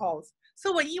WhatsApp calls.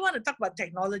 So when you want to talk about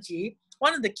technology,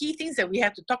 one of the key things that we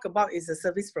have to talk about is the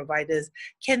service providers.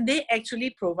 Can they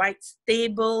actually provide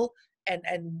stable and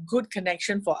good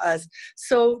connection for us?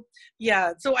 So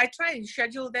yeah, so I try and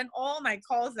schedule then all my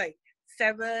calls like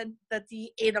 7:30,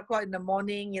 8 o'clock in the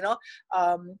morning,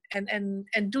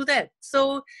 and do that.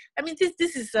 So I mean,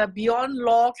 this is a beyond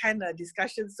law kind of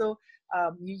discussion. So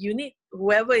you need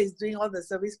whoever is doing all the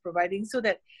service providing, so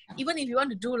that even if you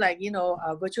want to do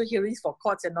virtual hearings for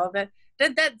courts and all that,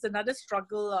 that's another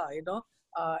struggle,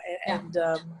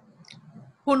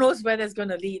 who knows where that's going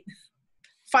to lead.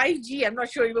 5G, I'm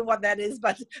not sure even what that is,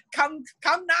 but come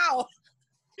now.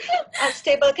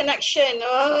 Unstable connection.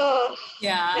 Oh,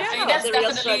 Yeah, Yeah. I mean, that's that's a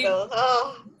real definitely struggle.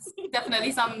 Oh.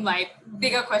 definitely some like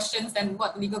bigger questions than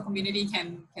what the legal community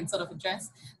can sort of address.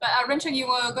 But Rencheng, you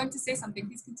were going to say something.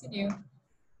 Please continue.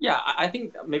 Yeah, I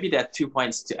think maybe there are 2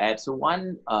 points to add. So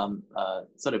one,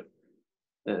 sort of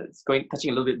touching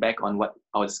a little bit back on what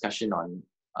our discussion on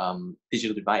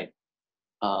digital divide.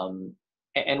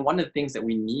 And one of the things that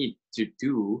we need to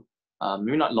do,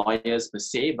 maybe not lawyers per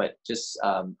se, but just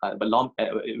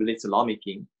it relates to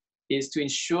lawmaking, is to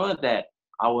ensure that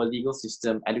our legal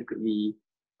system adequately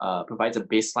provides a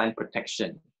baseline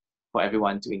protection for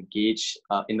everyone to engage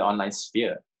in the online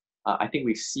sphere. I think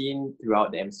we've seen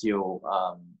throughout the MCO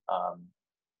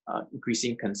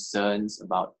increasing concerns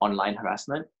about online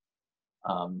harassment,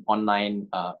 online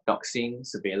doxing,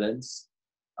 surveillance,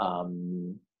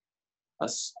 and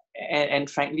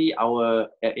frankly,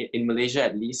 in Malaysia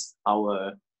at least,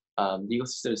 our legal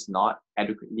system is not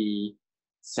adequately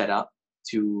set up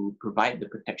to provide the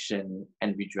protection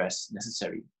and redress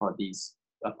necessary for these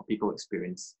for people who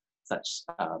experience such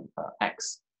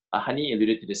acts. Hani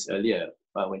alluded to this earlier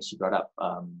when she brought up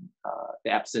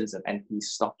the absence of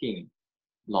anti-stalking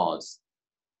laws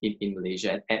in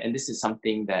Malaysia, and this is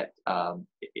something that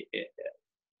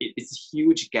it's a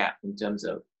huge gap in terms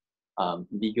of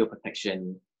legal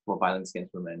protection for violence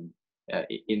against women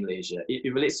in Malaysia.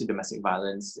 It relates to domestic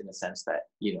violence in the sense that,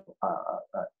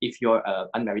 if you're an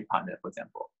unmarried partner, for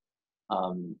example,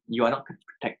 you are not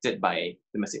protected by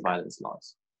domestic violence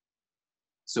laws.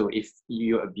 So if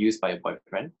you're abused by a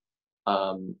boyfriend,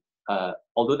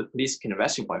 although the police can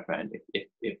arrest your boyfriend if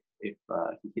he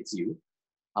hits you,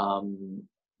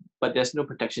 but there's no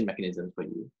protection mechanism for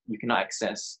you. You cannot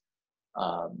access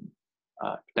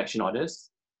protection orders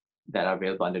that are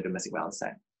available under Domestic Violence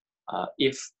Act.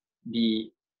 If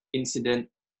the incident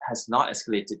has not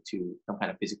escalated to some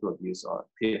kind of physical abuse or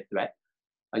clear threat,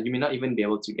 you may not even be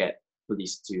able to get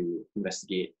police to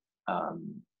investigate or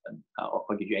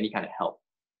give you any kind of help.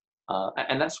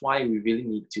 And that's why we really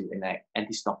need to enact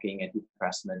anti-stalking,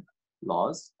 anti-harassment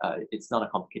laws. It's not a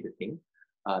complicated thing.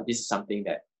 This is something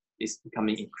that is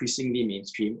becoming increasingly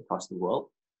mainstream across the world.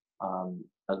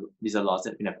 These are laws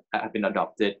that have been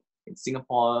adopted in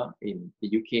Singapore, in the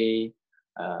UK,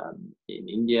 in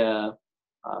India,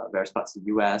 various parts of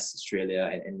the US, Australia,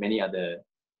 and many other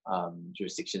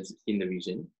jurisdictions in the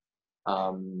region.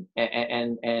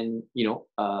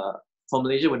 For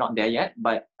Malaysia, we're not there yet,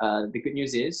 but the good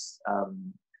news is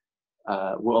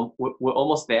we're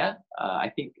almost there. I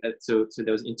think so.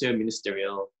 There was an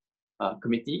inter-ministerial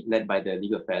committee led by the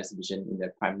Legal Affairs Division in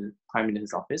the Prime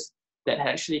Minister's office that had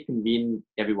actually convened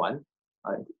everyone,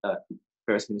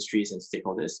 various ministries and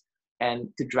stakeholders,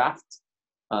 and to draft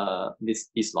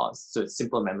these laws. So it's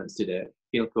simple amendments to the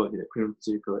Penal Code, to the Criminal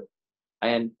Procedure Code,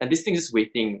 and this thing is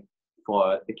waiting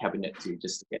for the cabinet to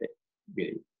just get it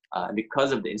really.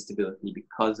 Because of the instability,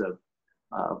 because of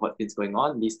what is going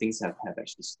on, these things have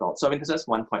actually stalled. So I mean, that's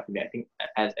one point for me. I think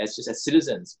as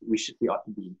citizens, we ought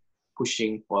to be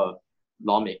pushing for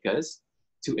lawmakers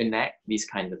to enact these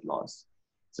kinds of laws.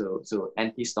 So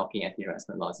anti-stalking,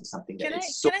 anti-harassment laws is something that Can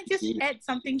I just add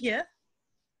something here?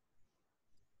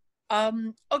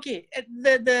 Okay,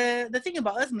 the thing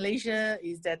about us, Malaysia,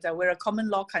 is that we're a common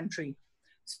law country.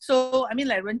 So, I mean,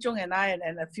 like Rencheng and I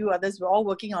and a few others, we're all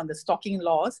working on the stalking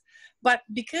laws. But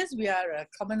because we are a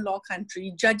common law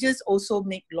country, judges also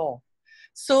make law.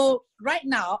 So right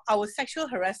now, our sexual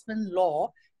harassment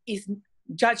law is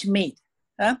judge-made.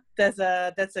 There's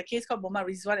a case called Muhammad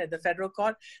Rizwan at the federal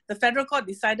court. The federal court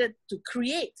decided to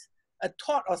create a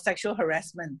tort of sexual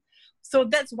harassment. So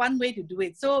that's one way to do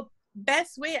it. So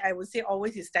best way, I would say,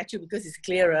 always is statute because it's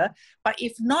clearer. But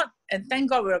if not, and thank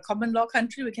God we're a common law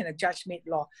country, we can have judge-made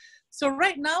law. So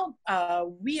right now,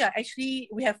 we have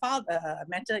filed a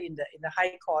matter in the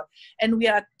High Court, and we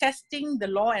are testing the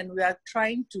law, and we are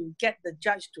trying to get the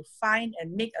judge to find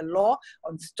and make a law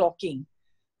on stalking.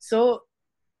 So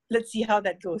let's see how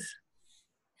that goes.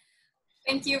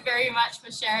 Thank you very much for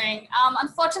sharing.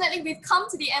 Unfortunately, we've come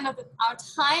to the end of our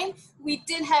time. We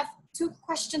did have 2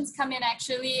 questions come in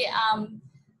actually,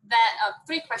 that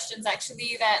 3 questions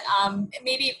actually that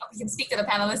maybe we can speak to the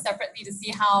panelists separately to see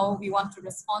how we want to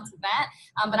respond to that.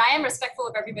 But I am respectful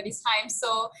of everybody's time.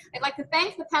 So I'd like to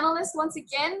thank the panelists once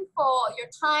again for your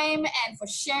time and for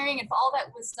sharing and for all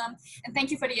that wisdom. And thank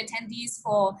you for the attendees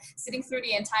for sitting through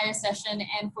the entire session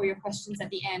and for your questions at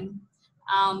the end.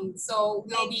 So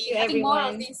we'll be having more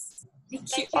of these.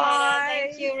 Thank you, Hannah.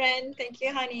 Thank you, Ren. Thank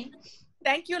you, Hani.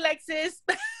 Thank you, Lexis.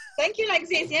 Thank you,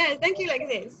 Lexis. Yes, thank you,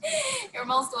 Lexis. You're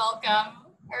most welcome.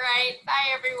 All right.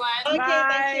 Bye, everyone. Okay,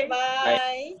 thank you.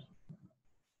 Bye. Bye.